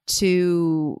easy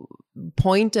to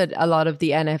point at a lot of the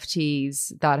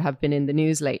NFTs that have been in the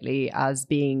news lately as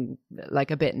being like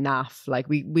a bit naff. Like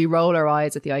we roll our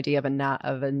eyes at the idea of a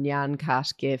Nyan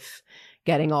Cat GIF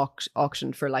getting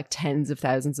auctioned for like tens of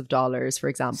thousands of dollars, for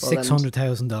example.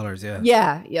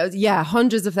 $600,000, yeah,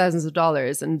 hundreds of thousands of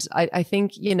dollars. And I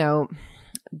think,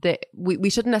 we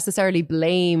shouldn't necessarily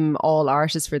blame all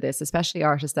artists for this, especially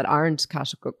artists that aren't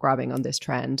cash grabbing on this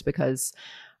trend, because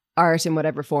art in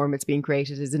whatever form it's being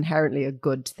created is inherently a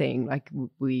good thing. Like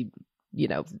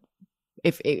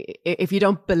if you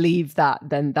don't believe that,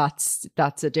 then that's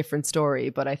a different story.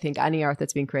 But I think any art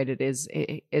that's being created is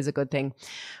a good thing.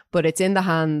 But it's in the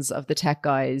hands of the tech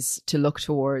guys to look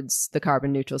towards the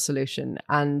carbon neutral solution.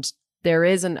 And there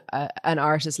is an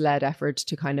artist-led effort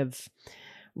to kind of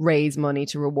raise money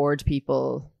to reward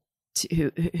people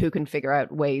who can figure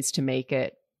out ways to make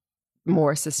it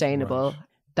more sustainable. Right.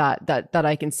 That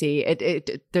I can see.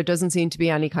 There doesn't seem to be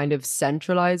any kind of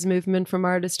centralized movement from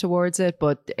artists towards it.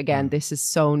 But again, this is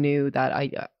so new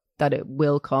that it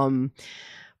will come.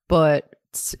 But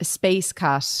Space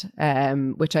Cat,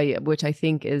 which I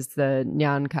think is the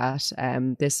Nyan Cat,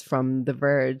 this from The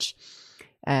Verge,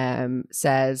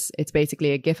 says it's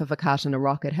basically a gif of a cat and a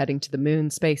rocket heading to the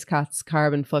moon. Space Cat's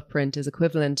carbon footprint is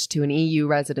equivalent to an EU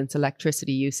resident's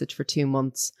electricity usage for 2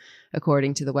 months,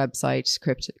 according to the website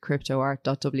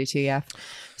cryptoart.wtf.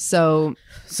 So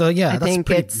yeah, I that's think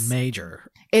pretty it's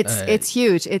major. It's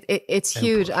huge. It's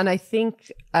huge, and I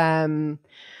think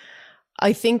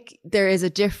there is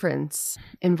a difference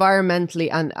environmentally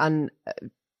and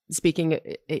speaking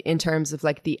in terms of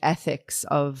like the ethics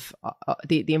of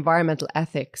the environmental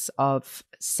ethics of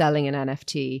selling an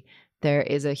NFT, there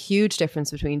is a huge difference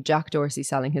between Jack Dorsey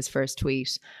selling his first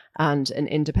tweet and an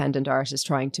independent artist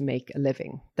trying to make a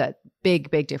living. That big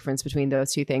difference between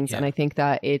those two things. Yeah. And I think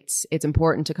that it's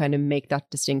important to kind of make that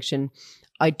distinction.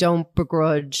 I don't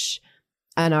begrudge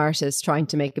an artist trying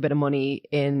to make a bit of money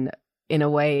in a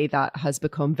way that has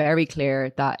become very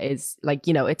clear that is like,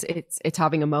 you know, it's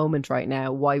having a moment right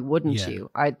now. Why wouldn't you?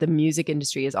 The music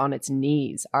industry is on its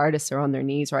knees. Artists are on their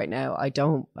knees right now. I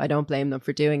don't blame them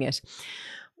for doing it.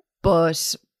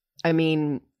 But I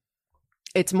mean,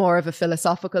 it's more of a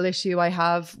philosophical issue I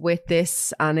have with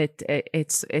this, and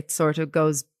it sort of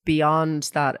goes beyond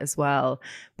that as well.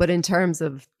 But in terms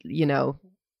of, you know,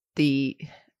 the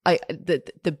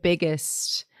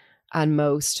biggest and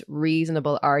most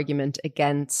reasonable argument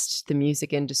against the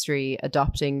music industry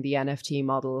adopting the NFT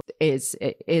model is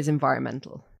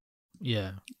environmental.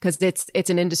 Yeah. Because it's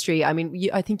an industry. I mean,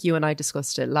 I think you and I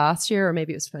discussed it last year, or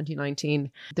maybe it was 2019.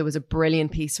 There was a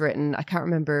brilliant piece written. I can't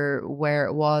remember where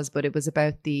it was, but it was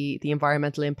about the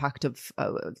environmental impact of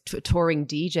touring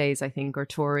DJs, I think, or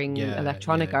touring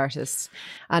electronic artists.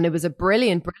 And it was a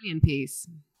brilliant piece.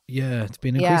 Yeah, it's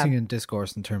been increasing in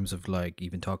discourse in terms of like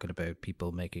even talking about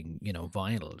people making, you know,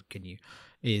 vinyl.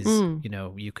 You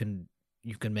know, you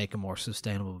can make a more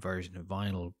sustainable version of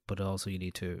vinyl, but also you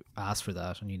need to ask for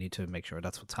that, and you need to make sure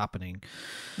that's what's happening.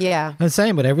 Yeah. And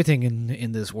same with everything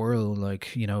in this world.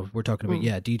 Like, you know, we're talking about,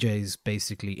 DJs,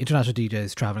 basically international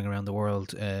DJs traveling around the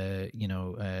world,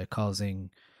 causing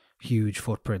huge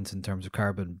footprints in terms of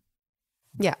carbon.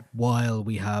 Yeah. While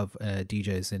we have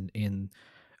DJs in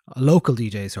local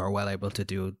DJs who are well able to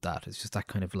do that. It's just that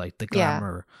kind of like the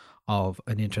glamour of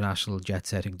an international jet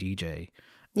setting DJ.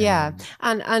 Yeah.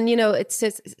 And you know, it's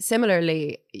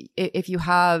similarly, if you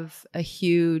have a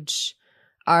huge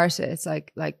artist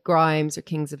like Grimes or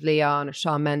Kings of Leon or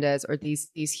Shawn Mendes or these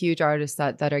huge artists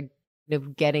that are, you know,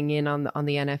 getting in on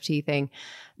the NFT thing,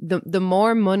 the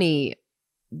more money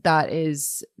that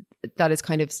is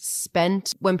kind of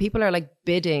spent when people are like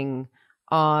bidding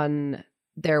on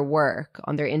their work,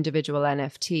 on their individual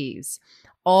NFTs,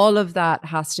 all of that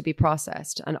has to be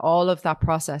processed, and all of that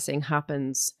processing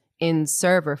happens in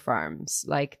server farms.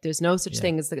 Like there's no such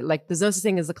thing as the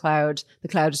cloud. The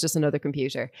cloud is just another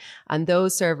computer, and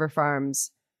those server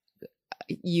farms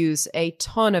use a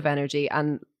ton of energy,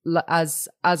 and as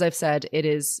I've said, it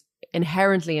is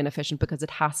inherently inefficient because it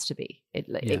has to be.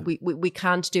 We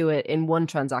can't do it in one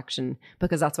transaction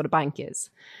because that's what a bank is.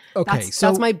 Okay,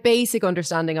 that's my basic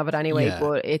understanding of it anyway. Yeah.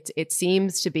 But it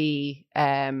seems to be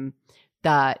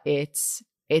that it's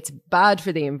bad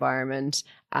for the environment.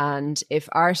 And if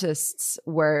artists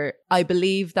I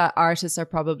believe that artists are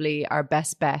probably our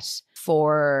best bet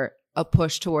for a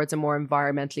push towards a more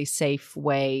environmentally safe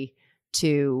way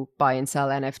to buy and sell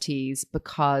NFTs,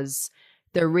 because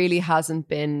there really hasn't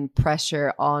been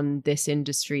pressure on this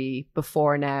industry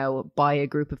before now by a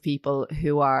group of people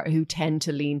who tend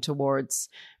to lean towards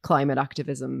climate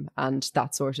activism and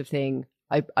that sort of thing.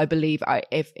 I believe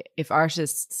if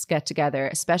artists get together,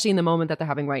 especially in the moment that they're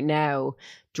having right now,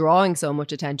 drawing so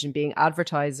much attention, being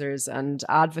advertisers and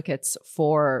advocates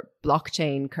for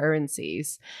blockchain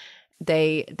currencies,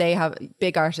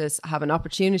 big artists have an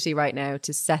opportunity right now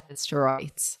to set this to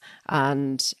rights.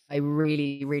 And I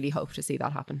really, really hope to see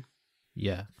that happen.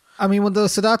 Yeah. I mean,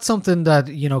 so that's something that,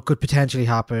 you know, could potentially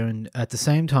happen. At the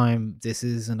same time, this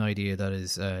is an idea that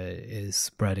is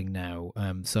spreading now.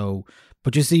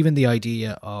 But just even the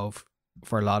idea of,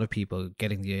 for a lot of people,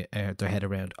 getting their head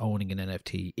around owning an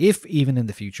NFT, if even in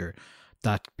the future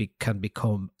that can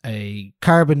become a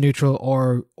carbon neutral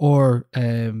or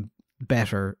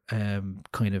better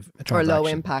kind of a transaction, or low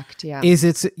impact, is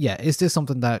this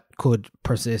something that could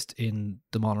persist in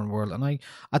the modern world? And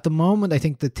at the moment, I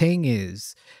think the thing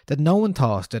is that no one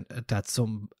thought that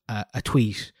some a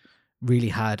tweet really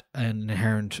had an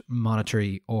inherent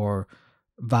monetary or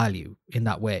value in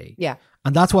that way.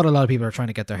 And that's what a lot of people are trying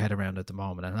to get their head around at the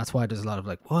moment, and that's why there's a lot of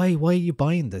like, why are you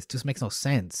buying this? It just makes no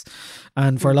sense.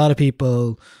 And for a lot of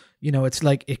people, you know, it's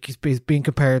like it's being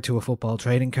compared to a football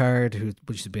trading card,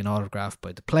 which has been autographed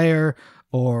by the player,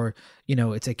 or, you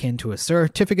know, it's akin to a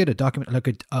certificate, a document, like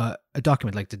a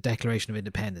document like the Declaration of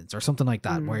Independence or something like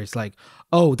that, where it's like,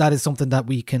 oh, that is something that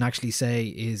we can actually say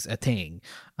is a thing,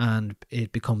 and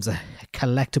it becomes a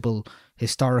collectible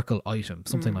historical item,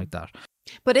 something like that.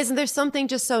 But isn't there something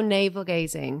just so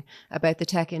navel-gazing about the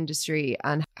tech industry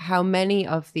and how many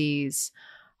of these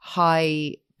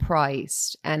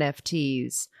high-priced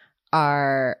NFTs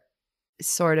are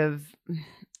sort of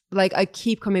like I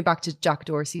keep coming back to Jack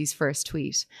Dorsey's first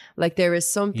tweet. Like there is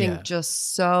something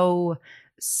just so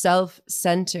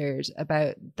self-centered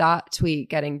about that tweet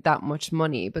getting that much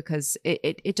money, because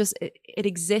it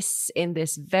exists in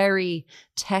this very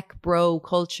tech bro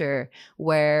culture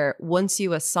where once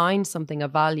you assign something a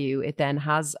value, it then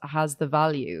has the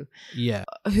value. Yeah.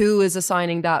 Who is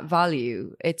assigning that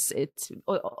value? It's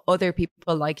other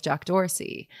people like Jack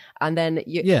Dorsey. And then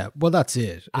well, that's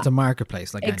it. It's a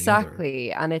marketplace like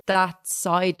exactly. And that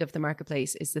side of the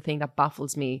marketplace is the thing that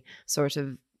baffles me sort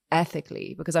of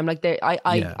ethically, because I'm like,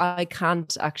 I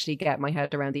can't actually get my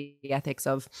head around the ethics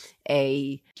of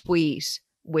a tweet,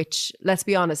 which, let's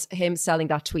be honest, him selling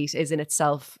that tweet is in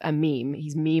itself a meme.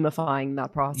 He's memifying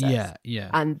that process. Yeah.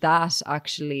 And that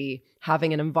actually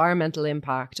having an environmental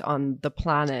impact on the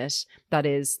planet that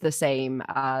is the same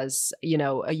as, you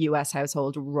know, a US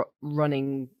household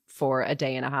running for a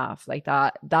day and a half, like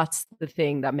that's the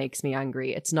thing that makes me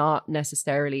angry. It's not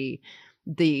necessarily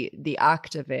the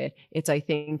act of it. It's, I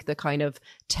think, the kind of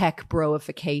tech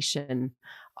broification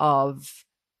of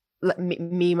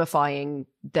memifying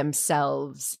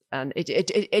themselves, and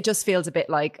it just feels a bit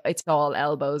like it's all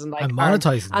elbows and like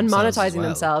monetizing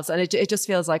themselves, and it just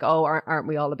feels like, oh, aren't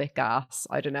we all a bit gas?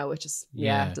 I don't know. It just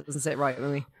it doesn't sit right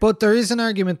with me. But there is an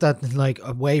argument that, like,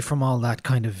 away from all that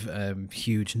kind of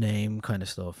huge name kind of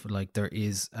stuff, like there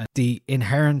is the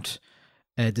inherent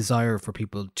desire for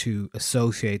people to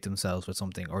associate themselves with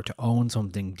something or to own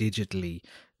something digitally,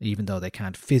 even though they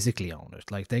can't physically own it.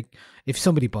 Like if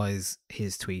somebody buys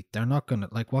his tweet, they're not gonna,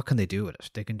 like, what can they do with it?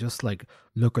 They can just like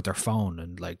look at their phone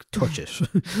and like touch it.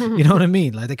 You know what I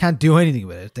mean? Like they can't do anything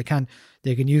with it. They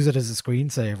can use it as a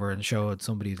screensaver and show it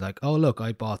somebody, like, oh look,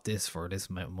 I bought this for this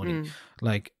amount of money.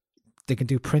 Like they can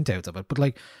do printouts of it, but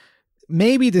like,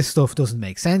 maybe this stuff doesn't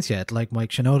make sense yet. Like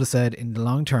Mike Shinoda said, in the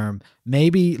long term,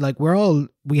 maybe, like,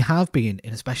 we have been,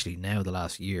 and especially now the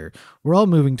last year, we're all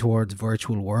moving towards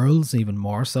virtual worlds even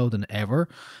more so than ever.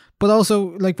 But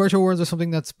also, like, virtual worlds are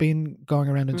something that's been going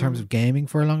around in terms of gaming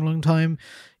for a long, long time.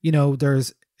 You know,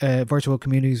 there's virtual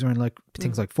communities around like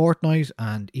things like Fortnite,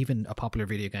 and even a popular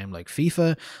video game like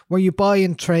FIFA, where you buy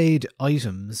and trade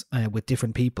items with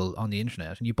different people on the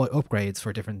internet, and you buy upgrades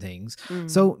for different things.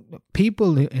 So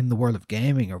people in the world of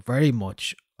gaming are very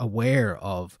much aware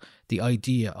of the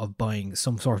idea of buying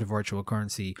some sort of virtual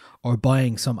currency or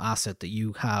buying some asset that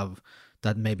you have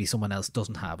that maybe someone else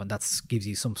doesn't have, and that gives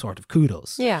you some sort of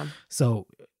kudos. Yeah. So,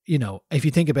 you know, if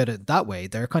you think about it that way,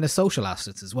 they're kind of social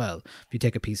assets as well. If you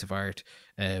take a piece of art,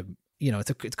 you know,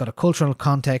 it's got a cultural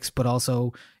context, but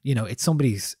also, you know, it's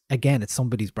somebody's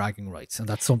bragging rights. And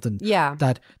that's something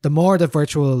that the more the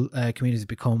virtual communities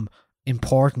become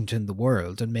important in the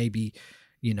world, and maybe,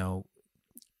 you know,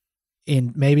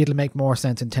 maybe it'll make more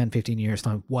sense in 10, 15 years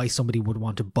time why somebody would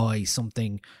want to buy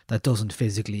something that doesn't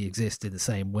physically exist in the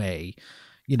same way.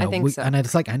 You know, I think so. And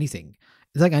it's like anything.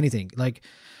 Like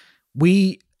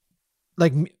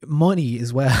like money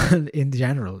as well in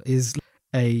general is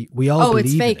we all believe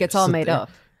it's fake, in it. it's all made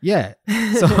up. Yeah.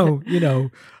 So, you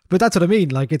know, but that's what I mean.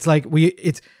 Like, it's like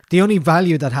it's the only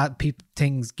value that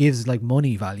things gives, like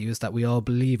money value, is that we all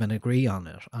believe and agree on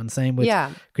it. And same with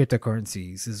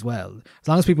cryptocurrencies as well. As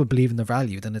long as people believe in the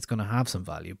value, then it's going to have some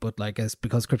value. But like,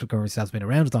 because cryptocurrency has been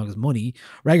around as long as money,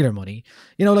 regular money,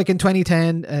 you know, like in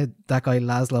 2010, that guy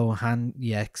Laszlo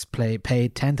Hanyecz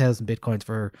paid 10,000 Bitcoins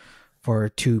for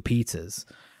 2 pizzas.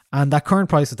 And that current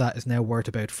price of that is now worth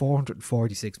about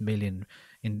 446 million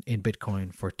in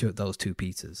Bitcoin for those 2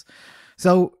 pizzas.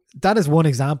 So that is one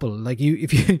example. Like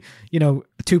if you know,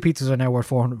 2 pizzas are now worth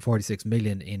 446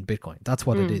 million in Bitcoin. That's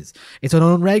what it is. It's an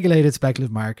unregulated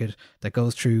speculative market that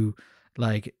goes through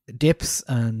like dips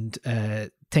and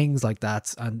things like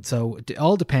that. And so it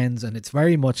all depends. And it's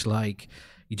very much like,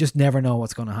 you just never know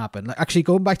what's going to happen. Like, actually,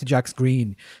 going back to Jack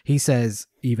Green, he says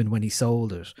even when he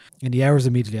sold it, in the hours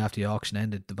immediately after the auction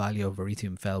ended, the value of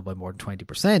Ethereum fell by more than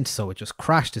 20%. So it just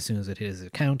crashed as soon as it hit his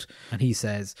account. And he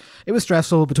says, it was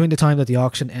stressful between the time that the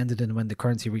auction ended and when the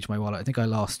currency reached my wallet. I think I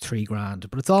lost $3,000,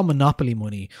 but it's all monopoly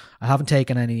money. I haven't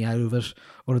taken any out of it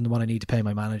other than what I need to pay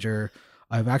my manager.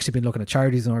 I've actually been looking at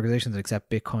charities and organizations that accept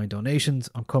Bitcoin donations.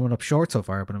 I'm coming up short so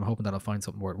far, but I'm hoping that I'll find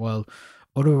something worthwhile.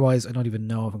 Otherwise, I don't even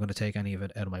know if I'm going to take any of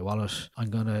it out of my wallet. I'm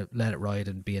going to let it ride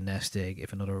and be a nest egg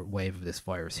if another wave of this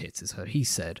virus hits, is how he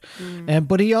said.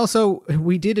 But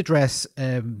we did address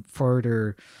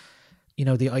further, you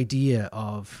know, the idea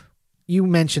of, you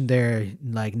mentioned there,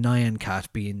 like Nyan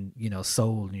Cat being, you know,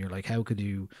 sold, and you're like, how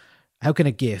can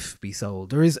a GIF be sold?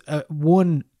 There is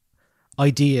one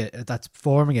idea that's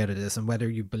forming out of this, and whether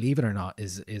you believe it or not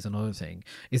is another thing,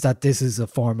 is that this is a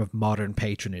form of modern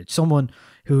patronage. Someone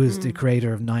who is the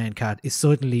creator of Nyan Cat is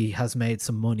suddenly has made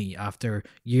some money after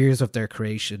years of their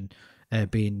creation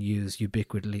being used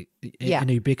ubiquitously in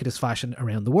a ubiquitous fashion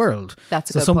around the world. That's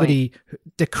a so good somebody,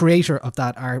 point. the creator of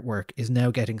that artwork, is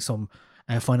now getting some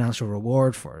financial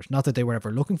reward for it. Not that they were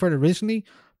ever looking for it originally,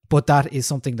 but that is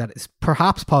something that is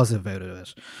perhaps positive out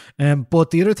of it.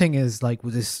 But the other thing is, like,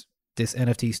 with this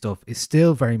NFT stuff is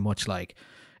still very much like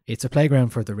it's a playground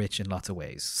for the rich in lots of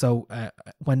ways. So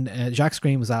when Jacques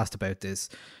Screen was asked about this,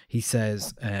 he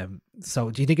says,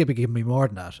 so do you think it would give me more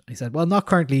than that? He said, well, not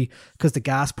currently, because the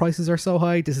gas prices are so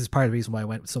high. This is part of the reason why I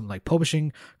went with something like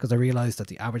publishing, because I realized that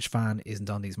the average fan isn't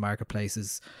on these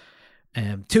marketplaces.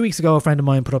 2 weeks ago, a friend of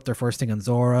mine put up their first thing on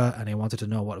Zora, and I wanted to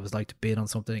know what it was like to bid on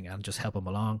something and just help him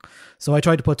along. So I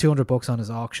tried to put $200 on his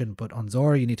auction, but on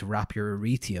Zora you need to wrap your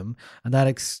Ethereum, and that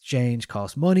exchange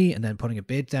costs money, and then putting a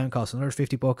bid down costs another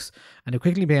 $50. And it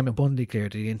quickly became abundantly clear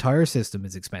that the entire system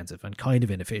is expensive and kind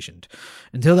of inefficient.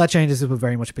 Until that changes, it will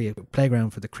very much be a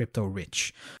playground for the crypto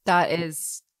rich. That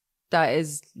is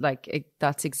like,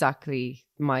 that's exactly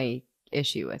my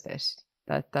issue with it.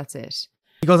 That's it.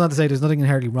 He goes on to say there's nothing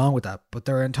inherently wrong with that, but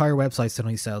there are entire websites that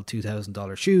only sell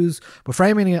 $2,000 shoes, but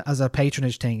framing it as a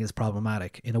patronage thing is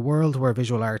problematic. In a world where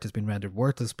visual art has been rendered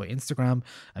worthless by Instagram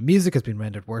and music has been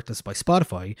rendered worthless by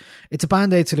Spotify, it's a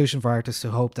band-aid solution for artists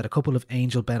who hope that a couple of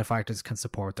angel benefactors can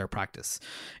support their practice.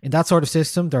 In that sort of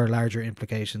system, there are larger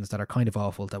implications that are kind of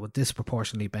awful that would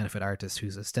disproportionately benefit artists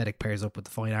whose aesthetic pairs up with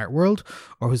the fine art world,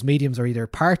 or whose mediums are either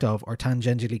part of or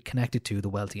tangentially connected to the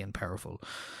wealthy and powerful.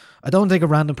 I don't think a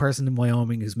random person in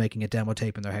Wyoming who's making a demo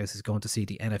tape in their house is going to see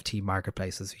the NFT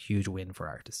marketplace as a huge win for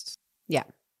artists. Yeah.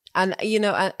 And, you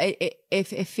know,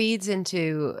 it feeds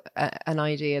into an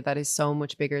idea that is so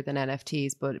much bigger than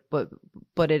NFTs,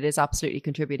 but it is absolutely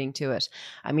contributing to it.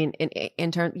 I mean,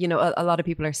 in turn, you know, a lot of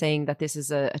people are saying that this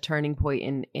is a turning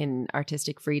point in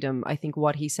artistic freedom. I think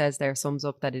what he says there sums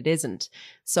up that it isn't.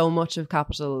 So much of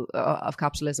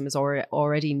capitalism is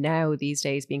already now these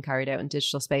days being carried out in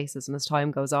digital spaces, and as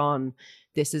time goes on,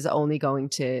 this is only going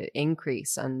to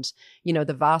increase. And, you know,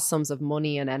 the vast sums of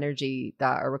money and energy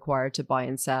that are required to buy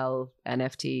and sell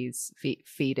NFTs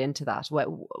feed into that,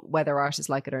 whether artists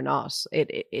like it or not.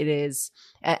 It is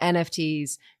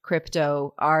NFTs,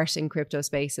 crypto, art in crypto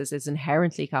spaces is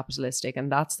inherently capitalistic, and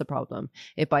that's the problem.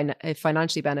 It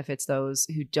financially benefits those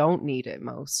who don't need it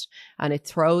most, and it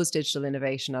throws digital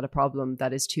innovation at a problem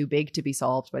that is too big to be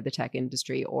solved by the tech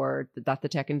industry, or that the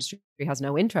tech industry has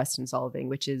no interest in solving,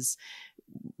 which is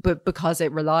because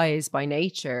it relies by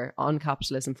nature on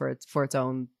capitalism for its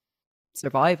own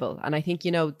survival. And I think,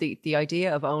 you know, the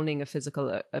idea of owning a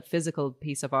physical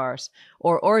piece of art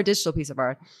or a digital piece of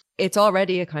art, it's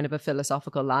already a kind of a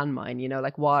philosophical landmine. You know,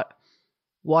 like what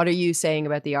are you saying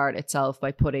about the art itself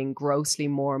by putting grossly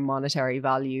more monetary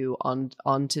value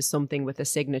onto something with a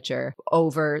signature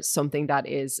over something that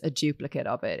is a duplicate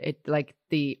of it? It, like,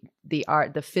 the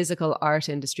physical art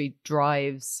industry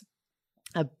drives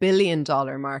 $1 billion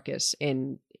market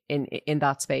in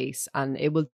that space, and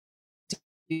it will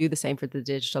do the same for the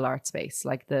digital art space.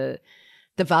 Like, the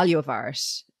value of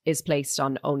art is placed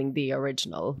on owning the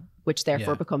original, which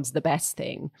therefore becomes the best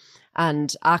thing,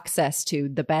 and access to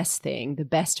the best thing, the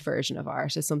best version of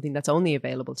art, is something that's only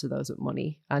available to those with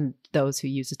money and those who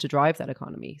use it to drive that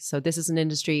economy. So this is an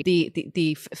industry,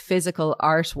 the physical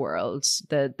art world,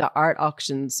 the art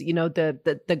auctions, you know,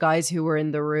 the guys who were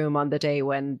in the room on the day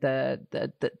when the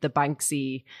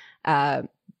Banksy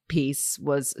piece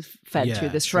was fed through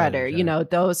the shredder. You know,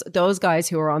 those guys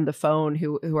who are on the phone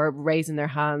who are raising their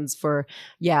hands for,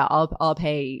 I'll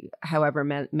pay however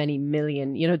many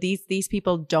million. You know, these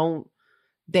people don't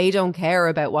care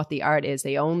about what the art is.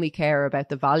 They only care about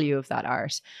the value of that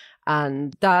art.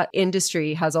 And that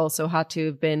industry has also had to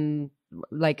have been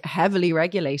like heavily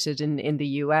regulated in the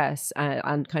US,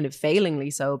 and kind of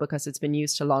failingly so, because it's been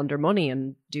used to launder money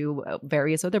and do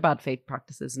various other bad faith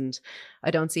practices. And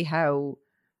I don't see how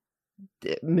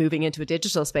moving into a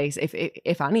digital space,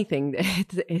 if anything,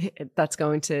 that's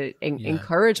going to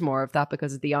encourage more of that,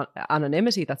 because of the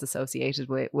anonymity that's associated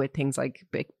with things like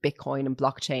Bitcoin and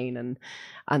blockchain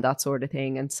and that sort of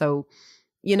thing. And so,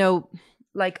 you know,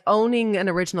 like owning an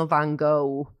original Van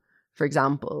Gogh, for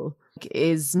example,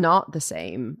 is not the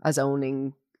same as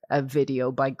owning a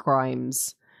video by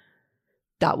Grimes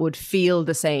that would feel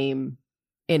the same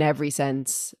in every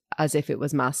sense as if it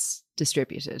was mass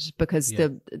distributed, because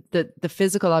the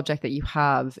physical object that you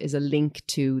have is a link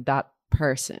to that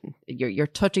person. You're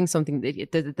touching something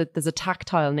that there's a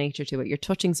tactile nature to it. You're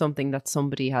touching something that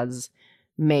somebody has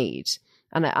made,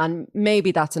 And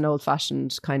maybe that's an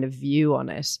old-fashioned kind of view on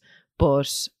it,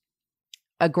 but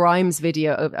a Grimes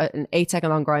video, an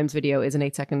 8-second long Grimes video is an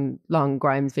 8-second long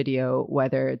Grimes video,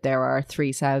 whether there are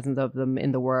 3,000 of them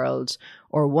in the world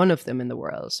or one of them in the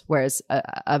world. Whereas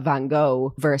a Van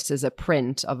Gogh versus a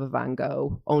print of a Van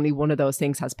Gogh, only one of those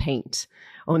things has paint.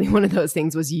 Only one of those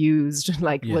things was used,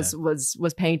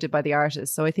 was painted by the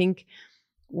artist. So I think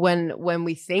when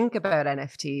we think about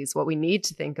NFTs, what we need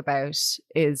to think about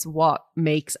is what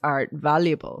makes art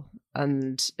valuable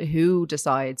and who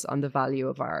decides on the value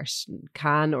of art.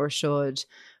 Can or should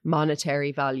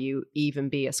monetary value even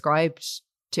be ascribed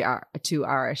to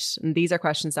art? And these are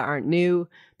questions that aren't new.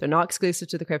 They're not exclusive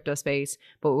to the crypto space,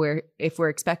 but if we're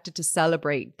expected to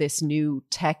celebrate this new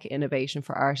tech innovation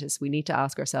for artists, we need to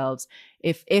ask ourselves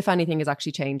if anything is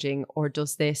actually changing, or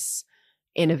does this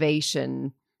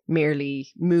innovation merely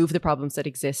move the problems that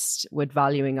exist with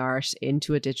valuing art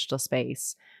into a digital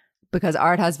space? Because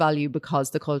art has value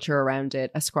because the culture around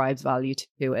it ascribes value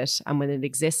to it. And when it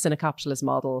exists in a capitalist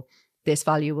model, this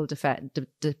value will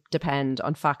depend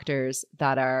on factors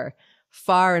that are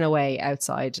far and away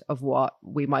outside of what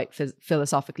we might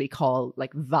philosophically call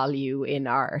like value in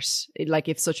art, like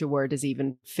if such a word is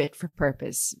even fit for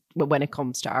purpose when it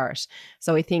comes to art.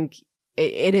 So I think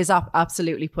it is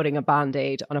absolutely putting a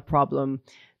band-aid on a problem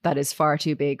that is far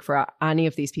too big for any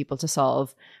of these people to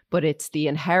solve. But it's the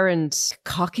inherent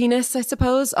cockiness, I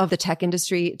suppose, of the tech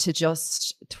industry to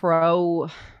just throw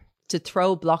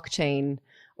blockchain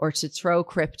or to throw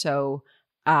crypto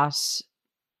at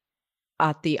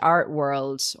the art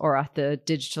world or at the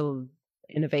digital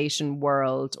innovation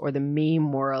world or the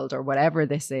meme world or whatever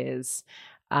this is,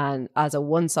 and as a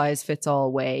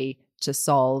one-size-fits-all way to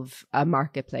solve a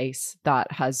marketplace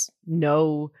that has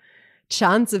no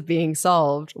chance of being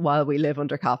solved while we live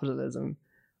under capitalism.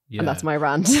 Yeah. And that's my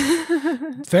rant.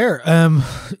 Fair.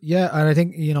 Yeah, and I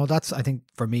think, I think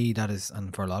for me that is,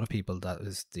 and for a lot of people, that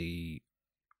is the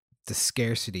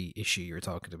scarcity issue you're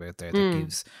talking about there that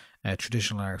gives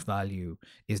traditional art value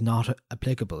is not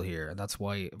applicable here. And that's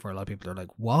why for a lot of people are like,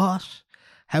 what?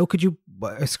 How could you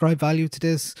ascribe value to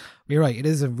this? You're right. It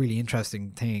is a really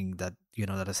interesting thing that,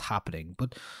 that is happening.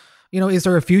 But, is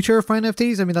there a future for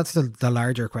NFTs? I mean, that's the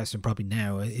larger question probably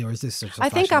now. Or is this just a I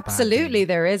think absolutely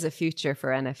there is a future for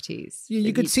NFTs.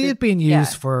 You could see it being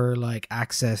used for like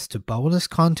access to bonus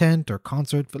content or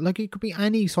concert, but like it could be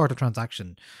any sort of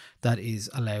transaction that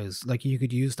allows, like you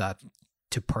could use that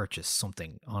to purchase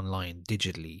something online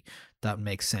digitally that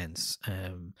makes sense.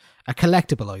 A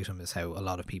collectible item is how a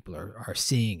lot of people are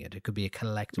seeing it. It could be a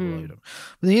collectible item.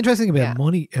 But the interesting about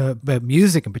money, about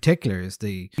music in particular, is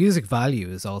the music value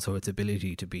is also its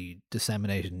ability to be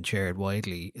disseminated and shared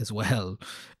widely as well.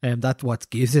 And that's what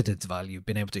gives it its value,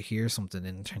 being able to hear something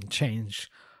and change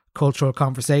cultural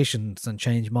conversations and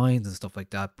change minds and stuff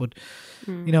like that. But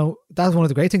that's one of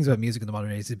the great things about music in the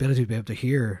modern age, the ability to be able to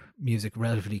hear music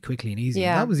relatively quickly and easily.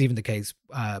 And that was even the case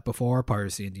before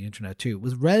piracy and the internet too. It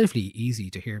was relatively easy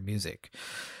to hear music.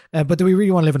 But do we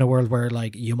really want to live in a world where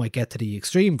like you might get to the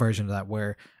extreme version of that,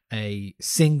 where a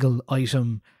single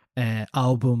item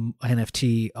album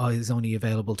NFT is only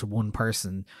available to one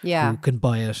person who can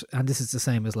buy it, and this is the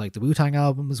same as like the Wu-Tang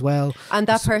album as well, and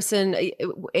that person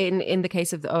in the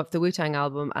case of the Wu-Tang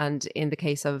album and in the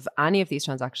case of any of these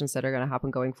transactions that are going to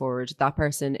happen going forward, that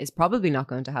person is probably not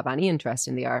going to have any interest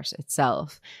in the art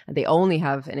itself, and they only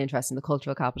have an interest in the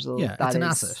cultural capital that is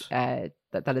asset.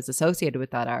 That is associated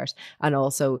with that art, and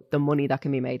also the money that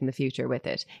can be made in the future with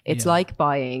it. It's like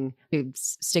buying, to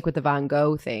stick with the Van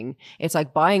Gogh thing, it's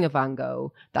like buying a Van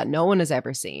Gogh that no one has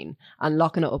ever seen and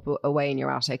locking it up away in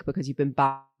your attic because you've been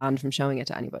banned from showing it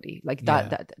to anybody. Like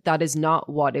that is not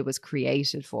what it was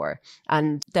created for.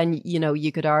 And then,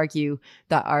 you could argue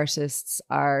that artists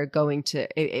are going to,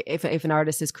 if an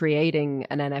artist is creating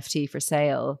an NFT for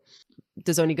sale,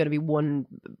 there's only going to be one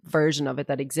version of it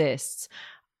that exists.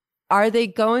 Are they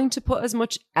going to put as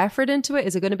much effort into it?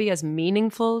 Is it going to be as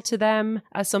meaningful to them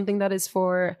as something that is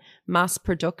for mass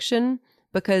production?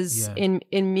 Because in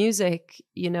music,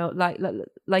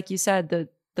 like you said,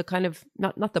 the kind of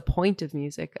not the point of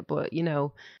music, but in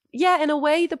a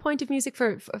way, the point of music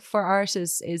for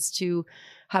artists is to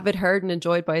have it heard and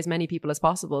enjoyed by as many people as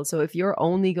possible. So if you're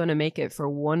only going to make it for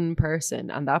one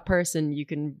person, and that person you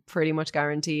can pretty much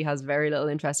guarantee has very little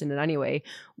interest in it anyway,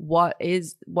 what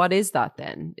is that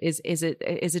then? Is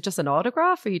it just an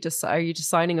autograph? Are you just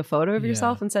signing a photo of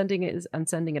yourself and sending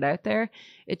it out there?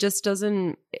 It just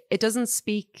doesn't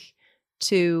speak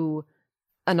to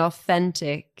an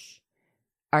authentic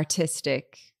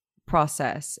artistic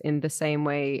process in the same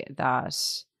way that,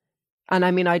 and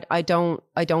I mean, I don't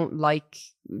like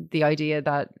the idea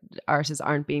that artists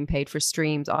aren't being paid for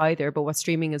streams either. But what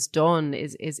streaming has done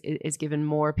is given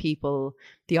more people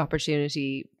the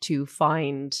opportunity to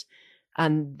find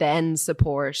and then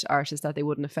support artists that they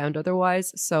wouldn't have found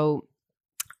otherwise. So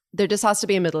there just has to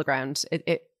be a middle ground.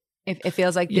 It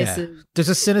feels like this is... There's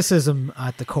a cynicism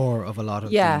at the core of a lot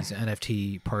of these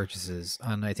NFT purchases.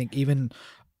 And I think even,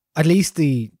 at least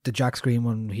the Jack Screen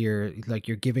one here, like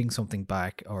you're giving something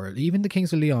back, or even the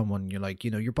Kings of Leon one, you're like,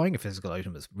 you're buying a physical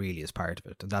item as really as part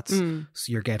of it. And that's, so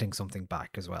you're getting something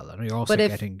back as well. And you're also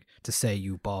getting to say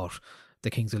you bought the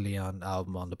Kings of Leon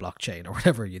album on the blockchain or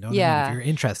whatever, what I mean? If you're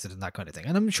interested in that kind of thing.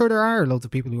 And I'm sure there are loads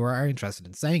of people who are interested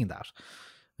in saying that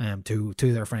to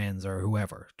their friends or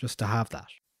whoever, just to have that.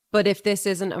 But if this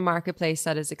isn't a marketplace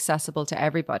that is accessible to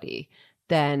everybody,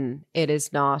 then it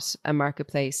is not a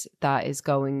marketplace that is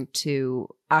going to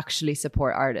actually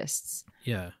support artists.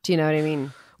 Yeah. Do you know what I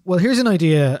mean? Well, here's an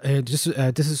idea. This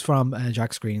is from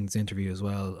Jack Screen's interview as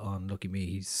well on Lucky Me.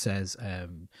 He says,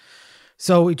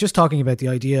 so just talking about the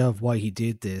idea of why he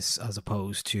did this as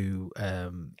opposed to,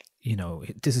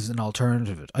 this is an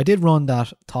alternative. I did run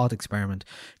that thought experiment,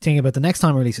 thinking about the next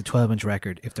time I release a 12-inch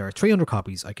record, if there are 300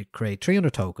 copies, I could create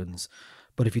 300 tokens.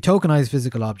 But if you tokenize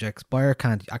physical objects, buyer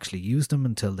can't actually use them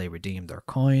until they redeem their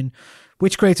coin,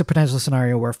 which creates a potential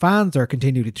scenario where fans are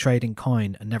continually trading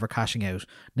coin and never cashing out,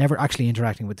 never actually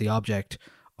interacting with the object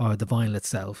or the vinyl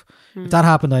itself. If that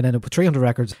happened, I'd end up with 300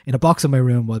 records in a box in my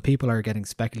room while people are getting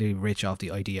speculatively rich off the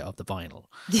idea of the vinyl.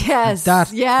 Yes,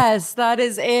 yes, that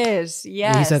is it.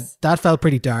 Yes. He said that felt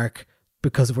pretty dark,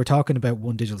 because if we're talking about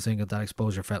one digital single, that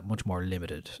exposure felt much more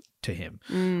limited to him.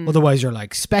 Otherwise, you're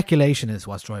like, speculation is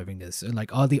what's driving this. And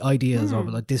like all the ideas of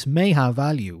like, this may have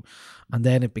value. And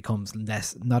then it becomes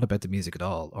not about the music at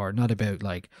all, or not about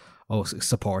like,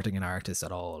 supporting an artist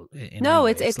at all. No,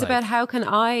 it's like, about how can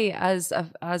I, as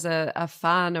a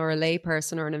fan or a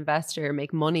layperson or an investor,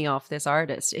 make money off this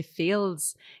artist. It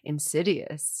feels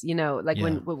insidious,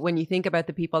 when you think about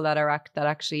the people that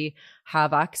actually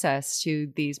have access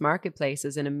to these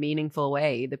marketplaces in a meaningful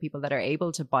way, the people that are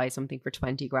able to buy something for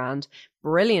 20 grand.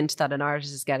 Brilliant that an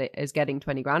artist is getting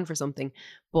 20 grand for something,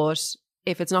 but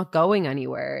if it's not going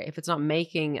anywhere, if it's not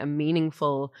making a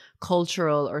meaningful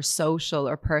cultural or social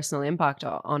or personal impact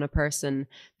on a person,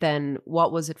 then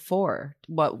what was it for?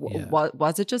 What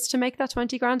was it, just to make that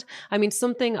 20 grand? I mean,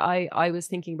 something I was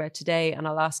thinking about today, and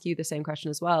I'll ask you the same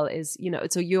question as well, is,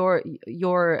 so you're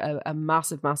a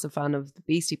massive fan of the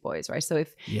Beastie Boys, right? So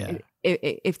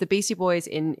if the Beastie Boys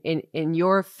in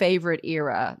your favorite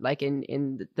era, like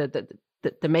in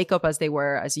the makeup as they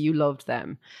were, as you loved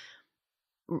them,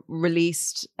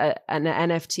 released an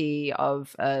NFT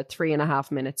of a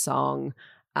 3.5 minute song,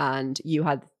 and you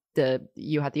had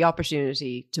the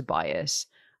opportunity to buy it,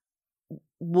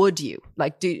 would you,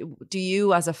 like, do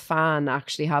you as a fan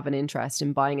actually have an interest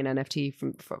in buying an NFT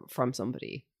from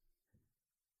somebody?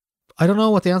 I don't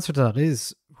know what the answer to that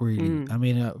is, really. I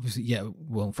mean,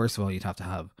 well, first of all, you'd have to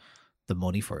have the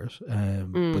money for it,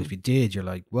 but if you did, you're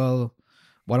like, well,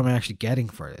 what am I actually getting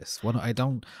for this? I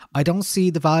don't see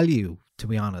the value, to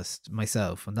be honest,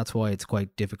 myself, and that's why it's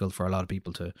quite difficult for a lot of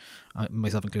people to,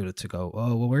 myself included, to go,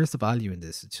 oh, well, where's the value in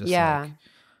this? It's just like, I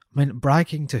mean,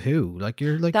 bragging to who? Like,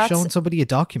 you're like showing somebody a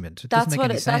document. It doesn't make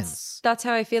any sense. That's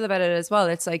how I feel about it as well.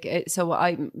 It's like,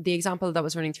 the example that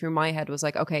was running through my head was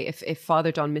like, okay, if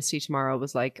Father John Misty tomorrow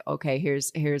was like, okay,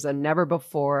 here's a never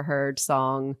before heard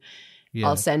song. Yeah.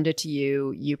 I'll send it to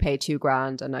you. You pay 2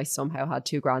 grand, and I somehow had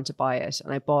 2 grand to buy it,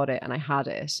 and I bought it and I had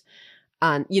it.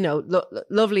 And,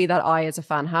 lovely that I as a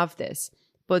fan have this,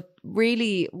 but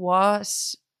really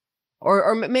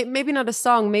or maybe not a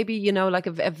song, maybe, like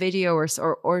a video or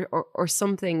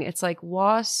something. It's like,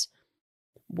 what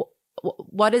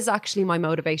is actually my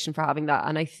motivation for having that?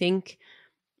 And I think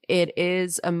it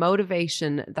is a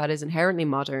motivation that is inherently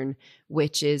modern,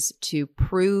 which is to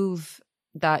prove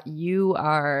that you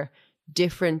are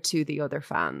different to the other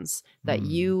fans, that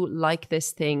you like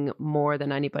this thing more than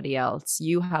anybody else.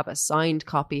 You have a signed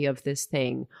copy of this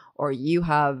thing, or you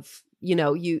have,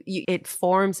 it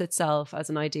forms itself as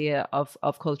an idea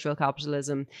of cultural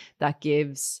capitalism that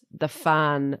gives the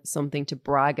fan something to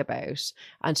brag about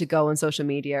and to go on social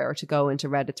media or to go into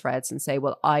Reddit threads and say,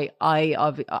 well, I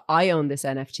own this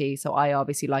NFT, so I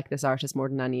obviously like this artist more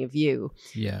than any of you.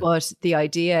 Yeah. But the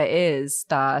idea is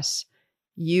that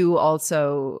you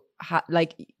also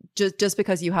just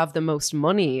because you have the most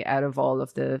money out of all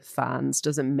of the fans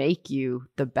doesn't make you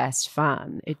the best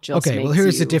fan. It just okay. Well,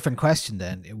 here's a different question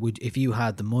then. If you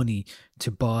had the money to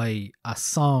buy a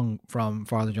song from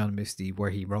Father John Misty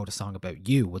where he wrote a song about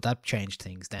you, would that change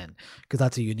things then? Because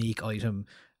that's a unique item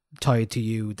tied to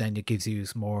you, then it gives you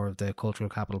more of the cultural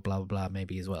capital, blah blah blah,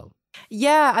 maybe as well.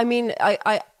 Yeah, I mean,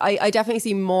 I definitely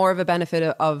see more of a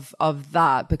benefit of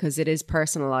that because it is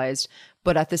personalized.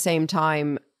 But at the same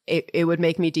time, it would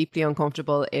make me deeply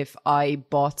uncomfortable if I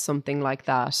bought something like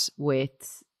that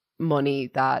with money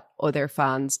that other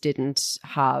fans didn't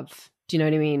have. Do you know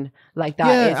what I mean? Like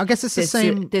that. Yeah, I guess it's the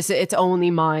same. It's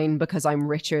only mine because I'm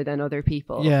richer than other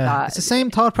people. Yeah, it's the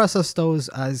same thought process though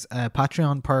as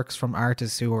Patreon perks from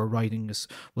artists who are writing this.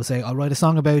 Will say, "I'll write a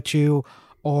song about you,"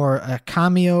 or a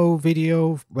cameo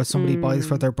video where somebody buys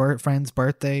for their friend's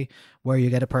birthday, where you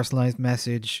get a personalized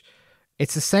message.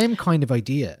 It's the same kind of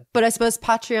idea. But I suppose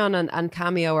Patreon and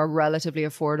Cameo are relatively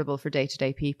affordable for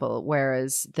day-to-day people,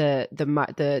 whereas the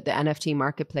NFT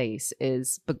marketplace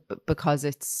is because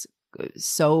it's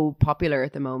so popular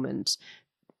at the moment.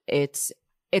 It's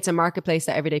a marketplace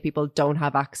that everyday people don't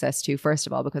have access to, first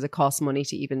of all, because it costs money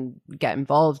to even get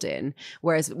involved in.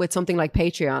 Whereas with something like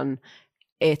Patreon,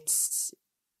 it's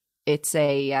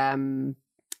a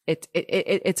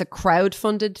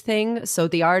crowd-funded thing, so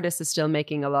the artist is still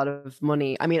making a lot of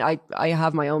money. I mean, I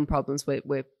have my own problems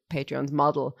with Patreon's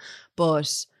model,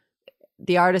 but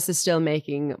the artist is still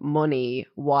making money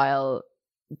while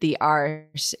the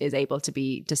art is able to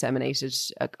be disseminated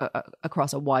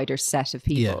across a wider set of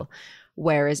people. Yeah.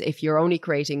 Whereas if you're only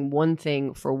creating one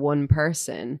thing for one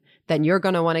person, then you're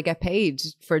going to want to get paid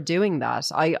for doing that.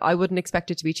 I wouldn't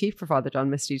expect it to be cheap for Father John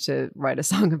Misty to write a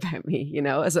song about me, you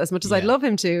know, as much as I'd love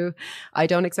him to. I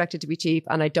don't expect it to be cheap.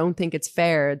 And I don't think it's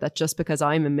fair that just because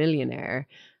I'm a millionaire,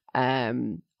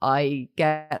 I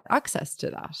get access to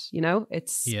that, you know? It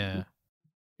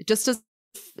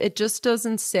just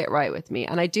doesn't sit right with me.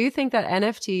 And I do think that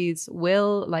NFTs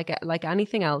will, like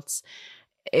anything else,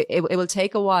 it will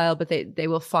take a while, but they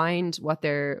will find what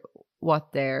their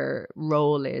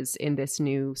role is in this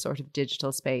new sort of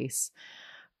digital space.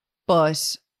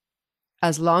 But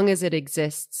as long as it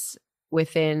exists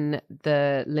within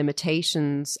the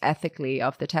limitations ethically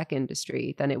of the tech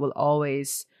industry, then it will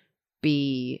always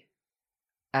be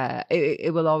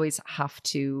it will always have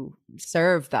to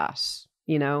serve that,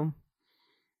 you know.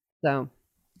 So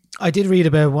I did read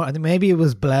about one. Maybe it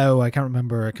was Blau. I can't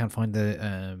remember. I can't find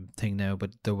the thing now.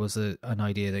 But there was an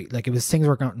idea that, like, it was things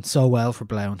working out so well for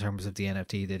Blau in terms of the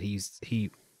NFT that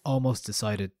he almost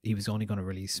decided he was only going to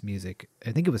release music.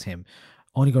 I think it was him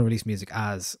only going to release music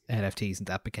as NFTs, and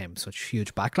that became such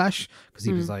huge backlash because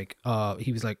he was like,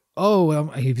 he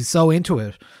was so into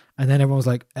it, and then everyone was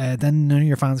like, then none of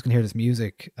your fans can hear this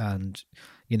music, and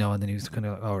you know, and then he was kind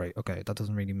of like, all right, okay, that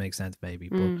doesn't really make sense maybe.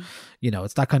 But, you know,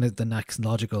 it's that kind of the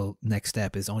logical next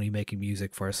step is only making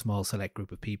music for a small select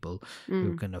group of people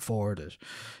who can afford it.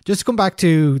 Just to come back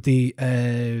to the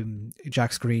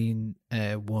Jack Screen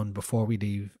one before we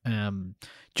leave,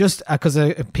 just because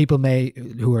people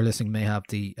who are listening may have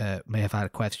had a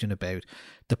question about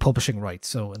the publishing rights.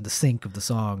 So in the sync of the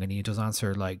song, and he does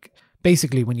answer like,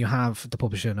 basically, when you have the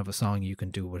publishing of a song, you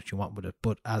can do what you want with it.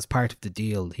 But as part of the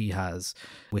deal he has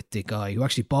with the guy who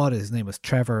actually bought it, his name was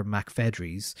Trevor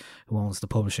McFedries, who owns the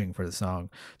publishing for the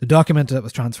song. The document that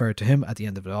was transferred to him at the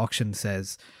end of the auction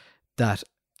says that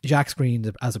Jack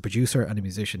Screen, as a producer and a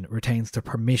musician, retains the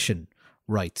permission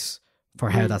rights for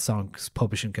how that song's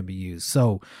publishing can be used.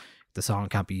 So the song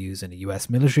can't be used in a US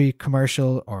military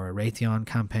commercial or a Raytheon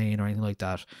campaign or anything like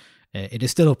that. It is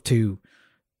still up to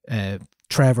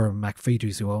Trevor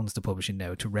McFedries, who owns the publishing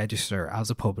now, to register as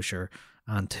a publisher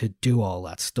and to do all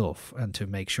that stuff and to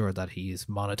make sure that he is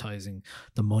monetizing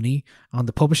the money on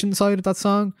the publishing side of that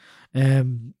song.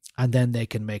 And then they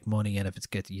can make money, and if it's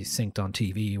you synced on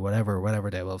TV, whatever,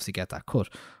 they will obviously get that cut.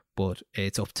 But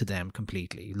it's up to them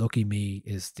completely. Lucky Me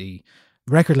is the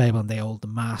record label and they hold the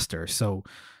master. So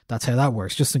that's how that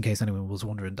works, just in case anyone was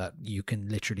wondering, that you can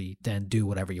literally then do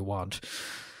whatever you want.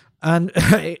 And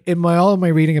in all of my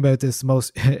reading about this,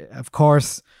 of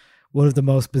course, one of the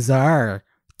most bizarre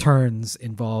turns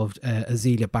involved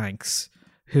Azealia Banks,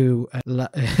 who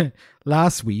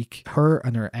last week, her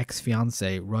and her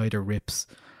ex-fiance, Ryder Ripps,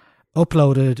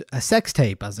 uploaded a sex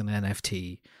tape as an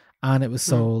NFT, and it was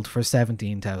sold for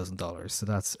 $17,000. So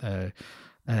that's,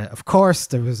 of course,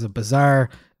 there was a bizarre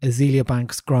Azealia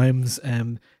Banks Grimes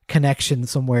connection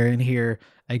somewhere in here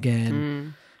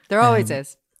again. There always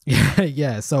is.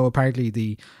 Yeah. So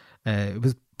apparently it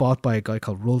was bought by a guy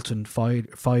called Rulton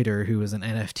Fider, who is an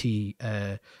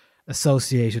NFT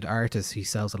associated artist. He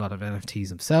sells a lot of NFTs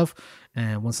himself.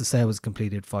 And once the sale was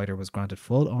completed, Fider was granted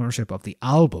full ownership of the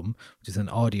album, which is an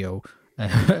audio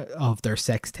of their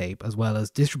sex tape, as well as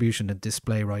distribution and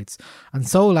display rights, and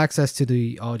sole access to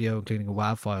the audio, including a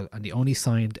WAV file and the only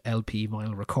signed LP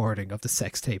vinyl recording of the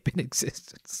sex tape in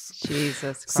existence.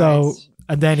 Jesus Christ. So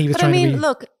And then he was But I trying to mean, be...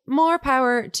 look, more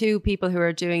power to people who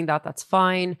are doing that. That's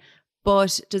fine.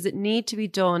 But does it need to be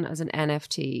done as an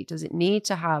NFT? Does it need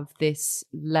to have this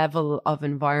level of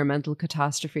environmental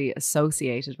catastrophe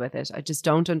associated with it? I just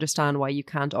don't understand why you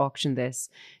can't auction this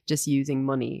just using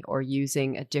money or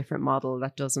using a different model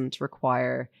that doesn't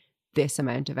require this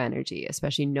amount of energy,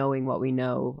 especially knowing what we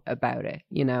know about it,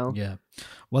 you know? Yeah.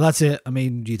 Well, that's it. I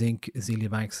mean, do you think Azealia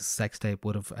Banks' sex tape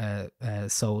would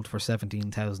have sold for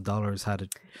 $17,000 had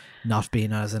it not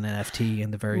been as an NFT in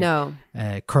the very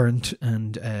current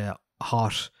and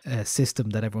hot system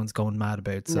that everyone's going mad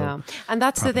about? So no. And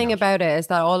that's the thing about it, is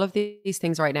that all of these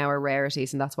things right now are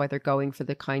rarities, and that's why they're going for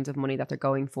the kinds of money that they're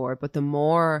going for. But the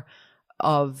more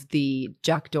of the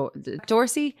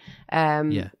Dorsey,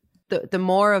 the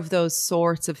more of those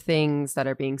sorts of things that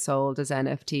are being sold as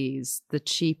NFTs, the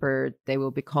cheaper they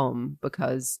will become,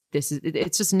 because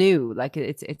it's just new. Like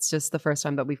it's just the first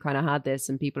time that we've kind of had this,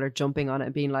 and people are jumping on it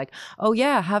and being like, oh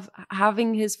yeah,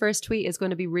 having his first tweet is going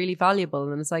to be really valuable.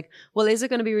 And it's like, well, is it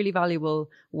going to be really valuable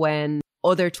when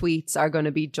other tweets are going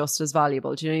to be just as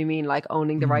valuable? Do you know what I mean? Like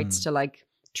owning the rights to like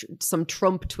some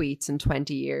Trump tweets in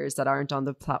 20 years that aren't on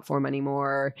the platform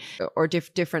anymore, or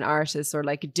different artists, or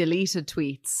like deleted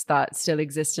tweets that still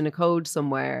exist in a code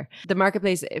somewhere. The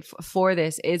marketplace for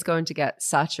this is going to get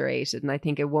saturated, and I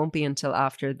think it won't be until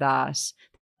after that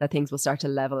things will start to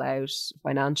level out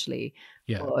financially.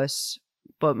 Yeah.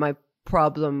 But my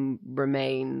problem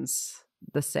remains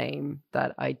the same,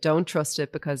 that I don't trust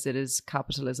it because it is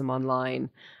capitalism online,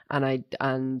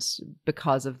 and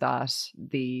because of that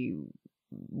the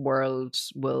world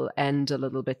will end a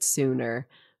little bit sooner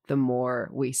the more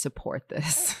we support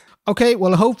this. Okay,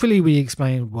 well, hopefully we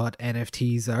explained what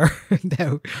NFTs are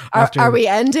now. Are we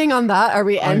ending on that? Are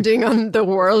we ending on the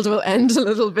world will end a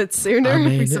little bit sooner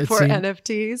if we support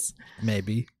NFTs?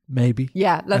 Maybe.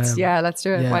 Yeah, let's do it.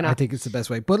 Yeah, why not? I think it's the best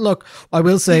way. But look, I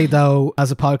will say though, as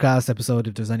a podcast episode,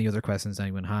 if there's any other questions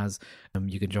anyone has,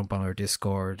 you can jump on our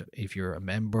Discord. If you're a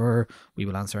member, we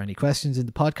will answer any questions in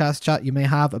the podcast chat you may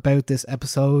have about this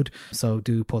episode. So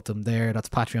do put them there. That's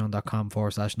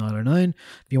patreon.com/Nialler9. If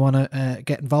you want to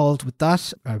get involved with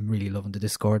that, I'm really loving the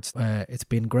Discords. It's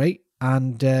been great.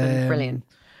 And brilliant.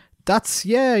 That's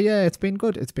it's been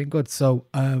good. So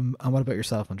and what about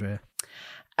yourself, Andrea?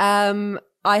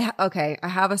 I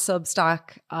have a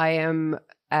Substack. I am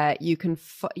you can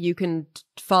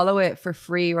follow it for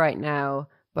free right now,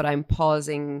 but I'm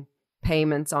pausing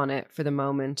payments on it for the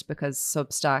moment because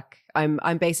Substack, I'm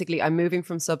moving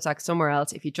from Substack somewhere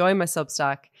else. If you join my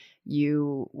Substack,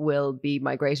 you will be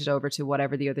migrated over to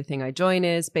whatever the other thing I join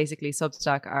is. Basically,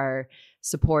 Substack are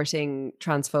supporting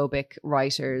transphobic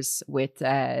writers with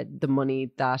the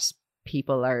money that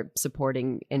people are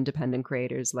supporting independent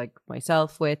creators like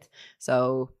myself with.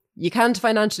 So you can't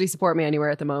financially support me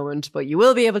anywhere at the moment, but you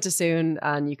will be able to soon,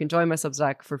 and you can join my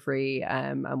Substack for free.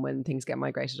 And when things get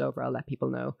migrated over, I'll let people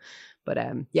know. But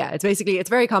it's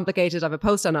very complicated. I have a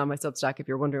post on my Substack. If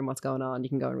you're wondering what's going on, you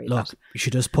can go and read that. You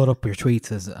should just put up your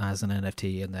tweets as an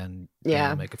NFT and then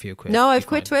make a few quid. No, I've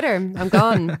quit Twitter. I'm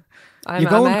gone. You're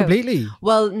going completely?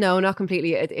 Well, no, not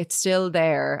completely. It's still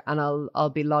there, and I'll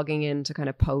be logging in to kind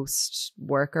of post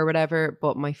work or whatever.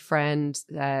 But my friend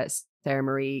Sarah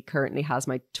Marie currently has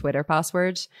my Twitter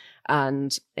password,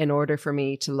 and in order for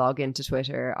me to log into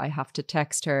Twitter, I have to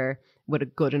text her with a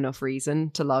good enough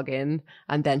reason to log in,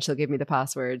 and then she'll give me the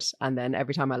password, and then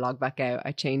every time I log back out,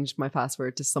 I change my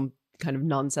password to some kind of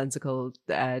nonsensical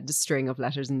string of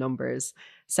letters and numbers,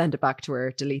 send it back to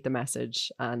her, delete the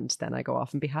message, and then I go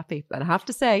off and be happy. And I have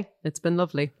to say, it's been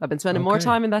lovely. I've been spending more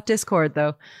time in that Discord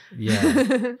though.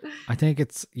 Yeah. I think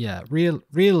it's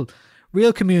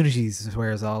real communities is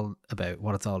where it's all about,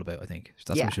 what it's all about. I think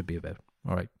that's what it should be about.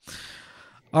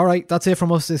 All right, that's it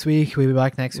from us this week. We'll be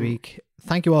back next week.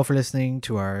 Thank you all for listening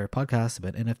to our podcast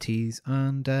about NFTs,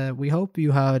 and we hope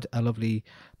you had a lovely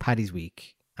Paddy's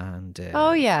week. And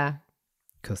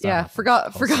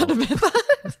forgot about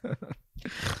that.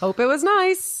 Hope it was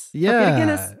nice.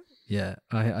 Yeah,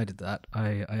 I did that.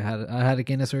 I had a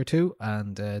Guinness or two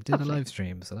and did a live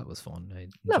stream, so that was fun. I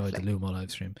enjoyed the Lumo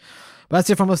live stream. But that's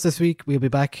it from us this week. We'll be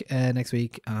back next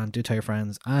week, and do tell your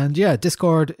friends. And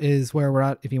Discord is where we're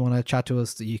at. If you want to chat to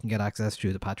us, you can get access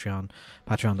through the Patreon,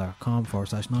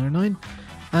 patreon.com/Nialler9.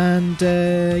 And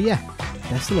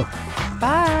best of luck.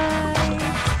 Bye.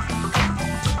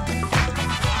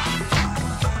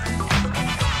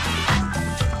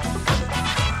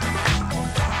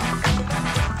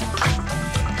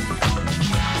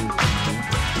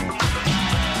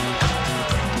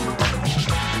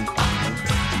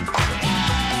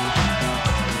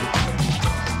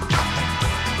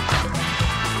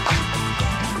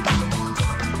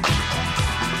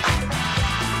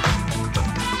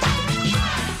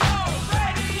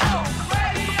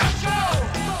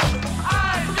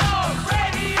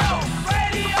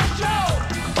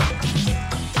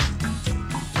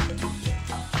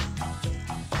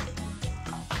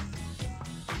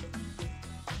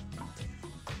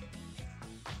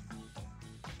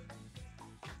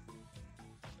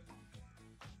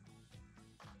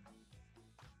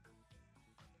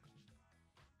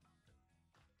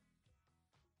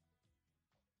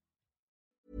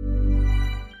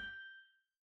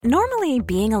 Normally,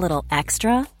 being a little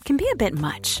extra can be a bit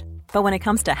much, but when it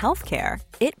comes to healthcare,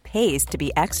 it pays to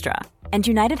be extra. And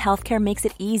United Healthcare makes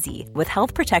it easy with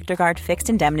Health Protector Guard fixed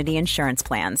indemnity insurance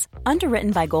plans.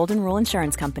 Underwritten by Golden Rule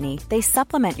Insurance Company, they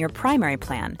supplement your primary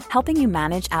plan, helping you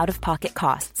manage out-of-pocket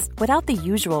costs without the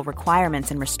usual requirements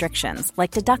and restrictions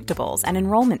like deductibles and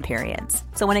enrollment periods.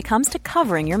 So when it comes to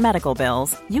covering your medical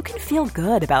bills, you can feel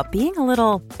good about being a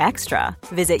little extra.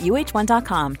 Visit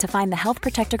uh1.com to find the Health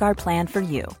Protector Guard plan for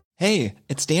you. Hey,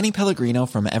 it's Danny Pellegrino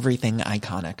from Everything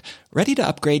Iconic. Ready to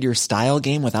upgrade your style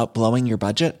game without blowing your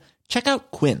budget? Check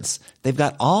out Quince. They've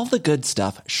got all the good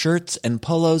stuff, shirts and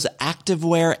polos,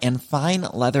 activewear, and fine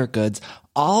leather goods,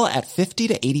 all at 50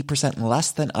 to 80%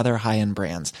 less than other high-end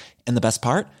brands. And the best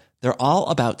part? They're all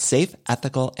about safe,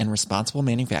 ethical, and responsible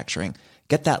manufacturing.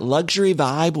 Get that luxury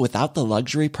vibe without the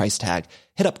luxury price tag.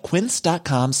 Hit up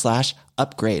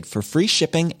quince.com/upgrade for free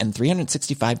shipping and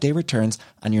 365-day returns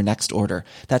on your next order.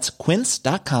 That's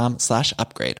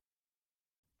quince.com/upgrade.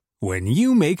 When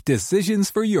you make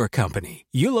decisions for your company,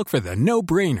 you look for the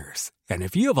no-brainers. And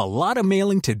if you have a lot of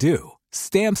mailing to do,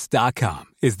 Stamps.com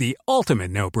is the ultimate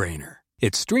no-brainer.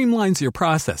 It streamlines your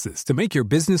processes to make your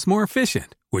business more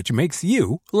efficient, which makes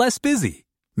you less busy.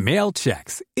 Mail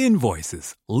checks,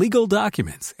 invoices, legal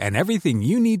documents, and everything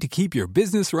you need to keep your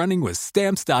business running with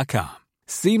Stamps.com.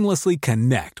 Seamlessly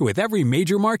connect with every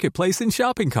major marketplace and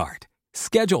shopping cart.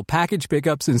 Schedule package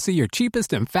pickups and see your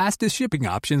cheapest and fastest shipping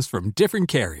options from different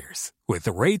carriers, with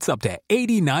rates up to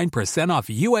 89% off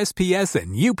USPS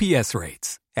and UPS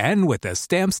rates. And with the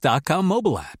Stamps.com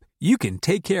mobile app, you can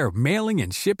take care of mailing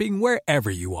and shipping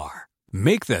wherever you are.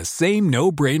 Make the same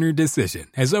no-brainer decision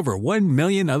as over 1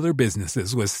 million other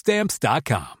businesses with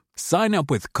Stamps.com. Sign up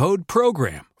with code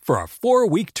PROGRAM for a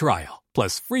 4-week trial,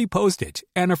 plus free postage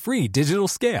and a free digital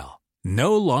scale.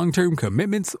 No long-term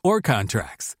commitments or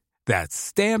contracts. That's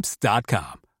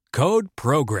Stamps.com. Code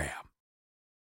PROGRAM.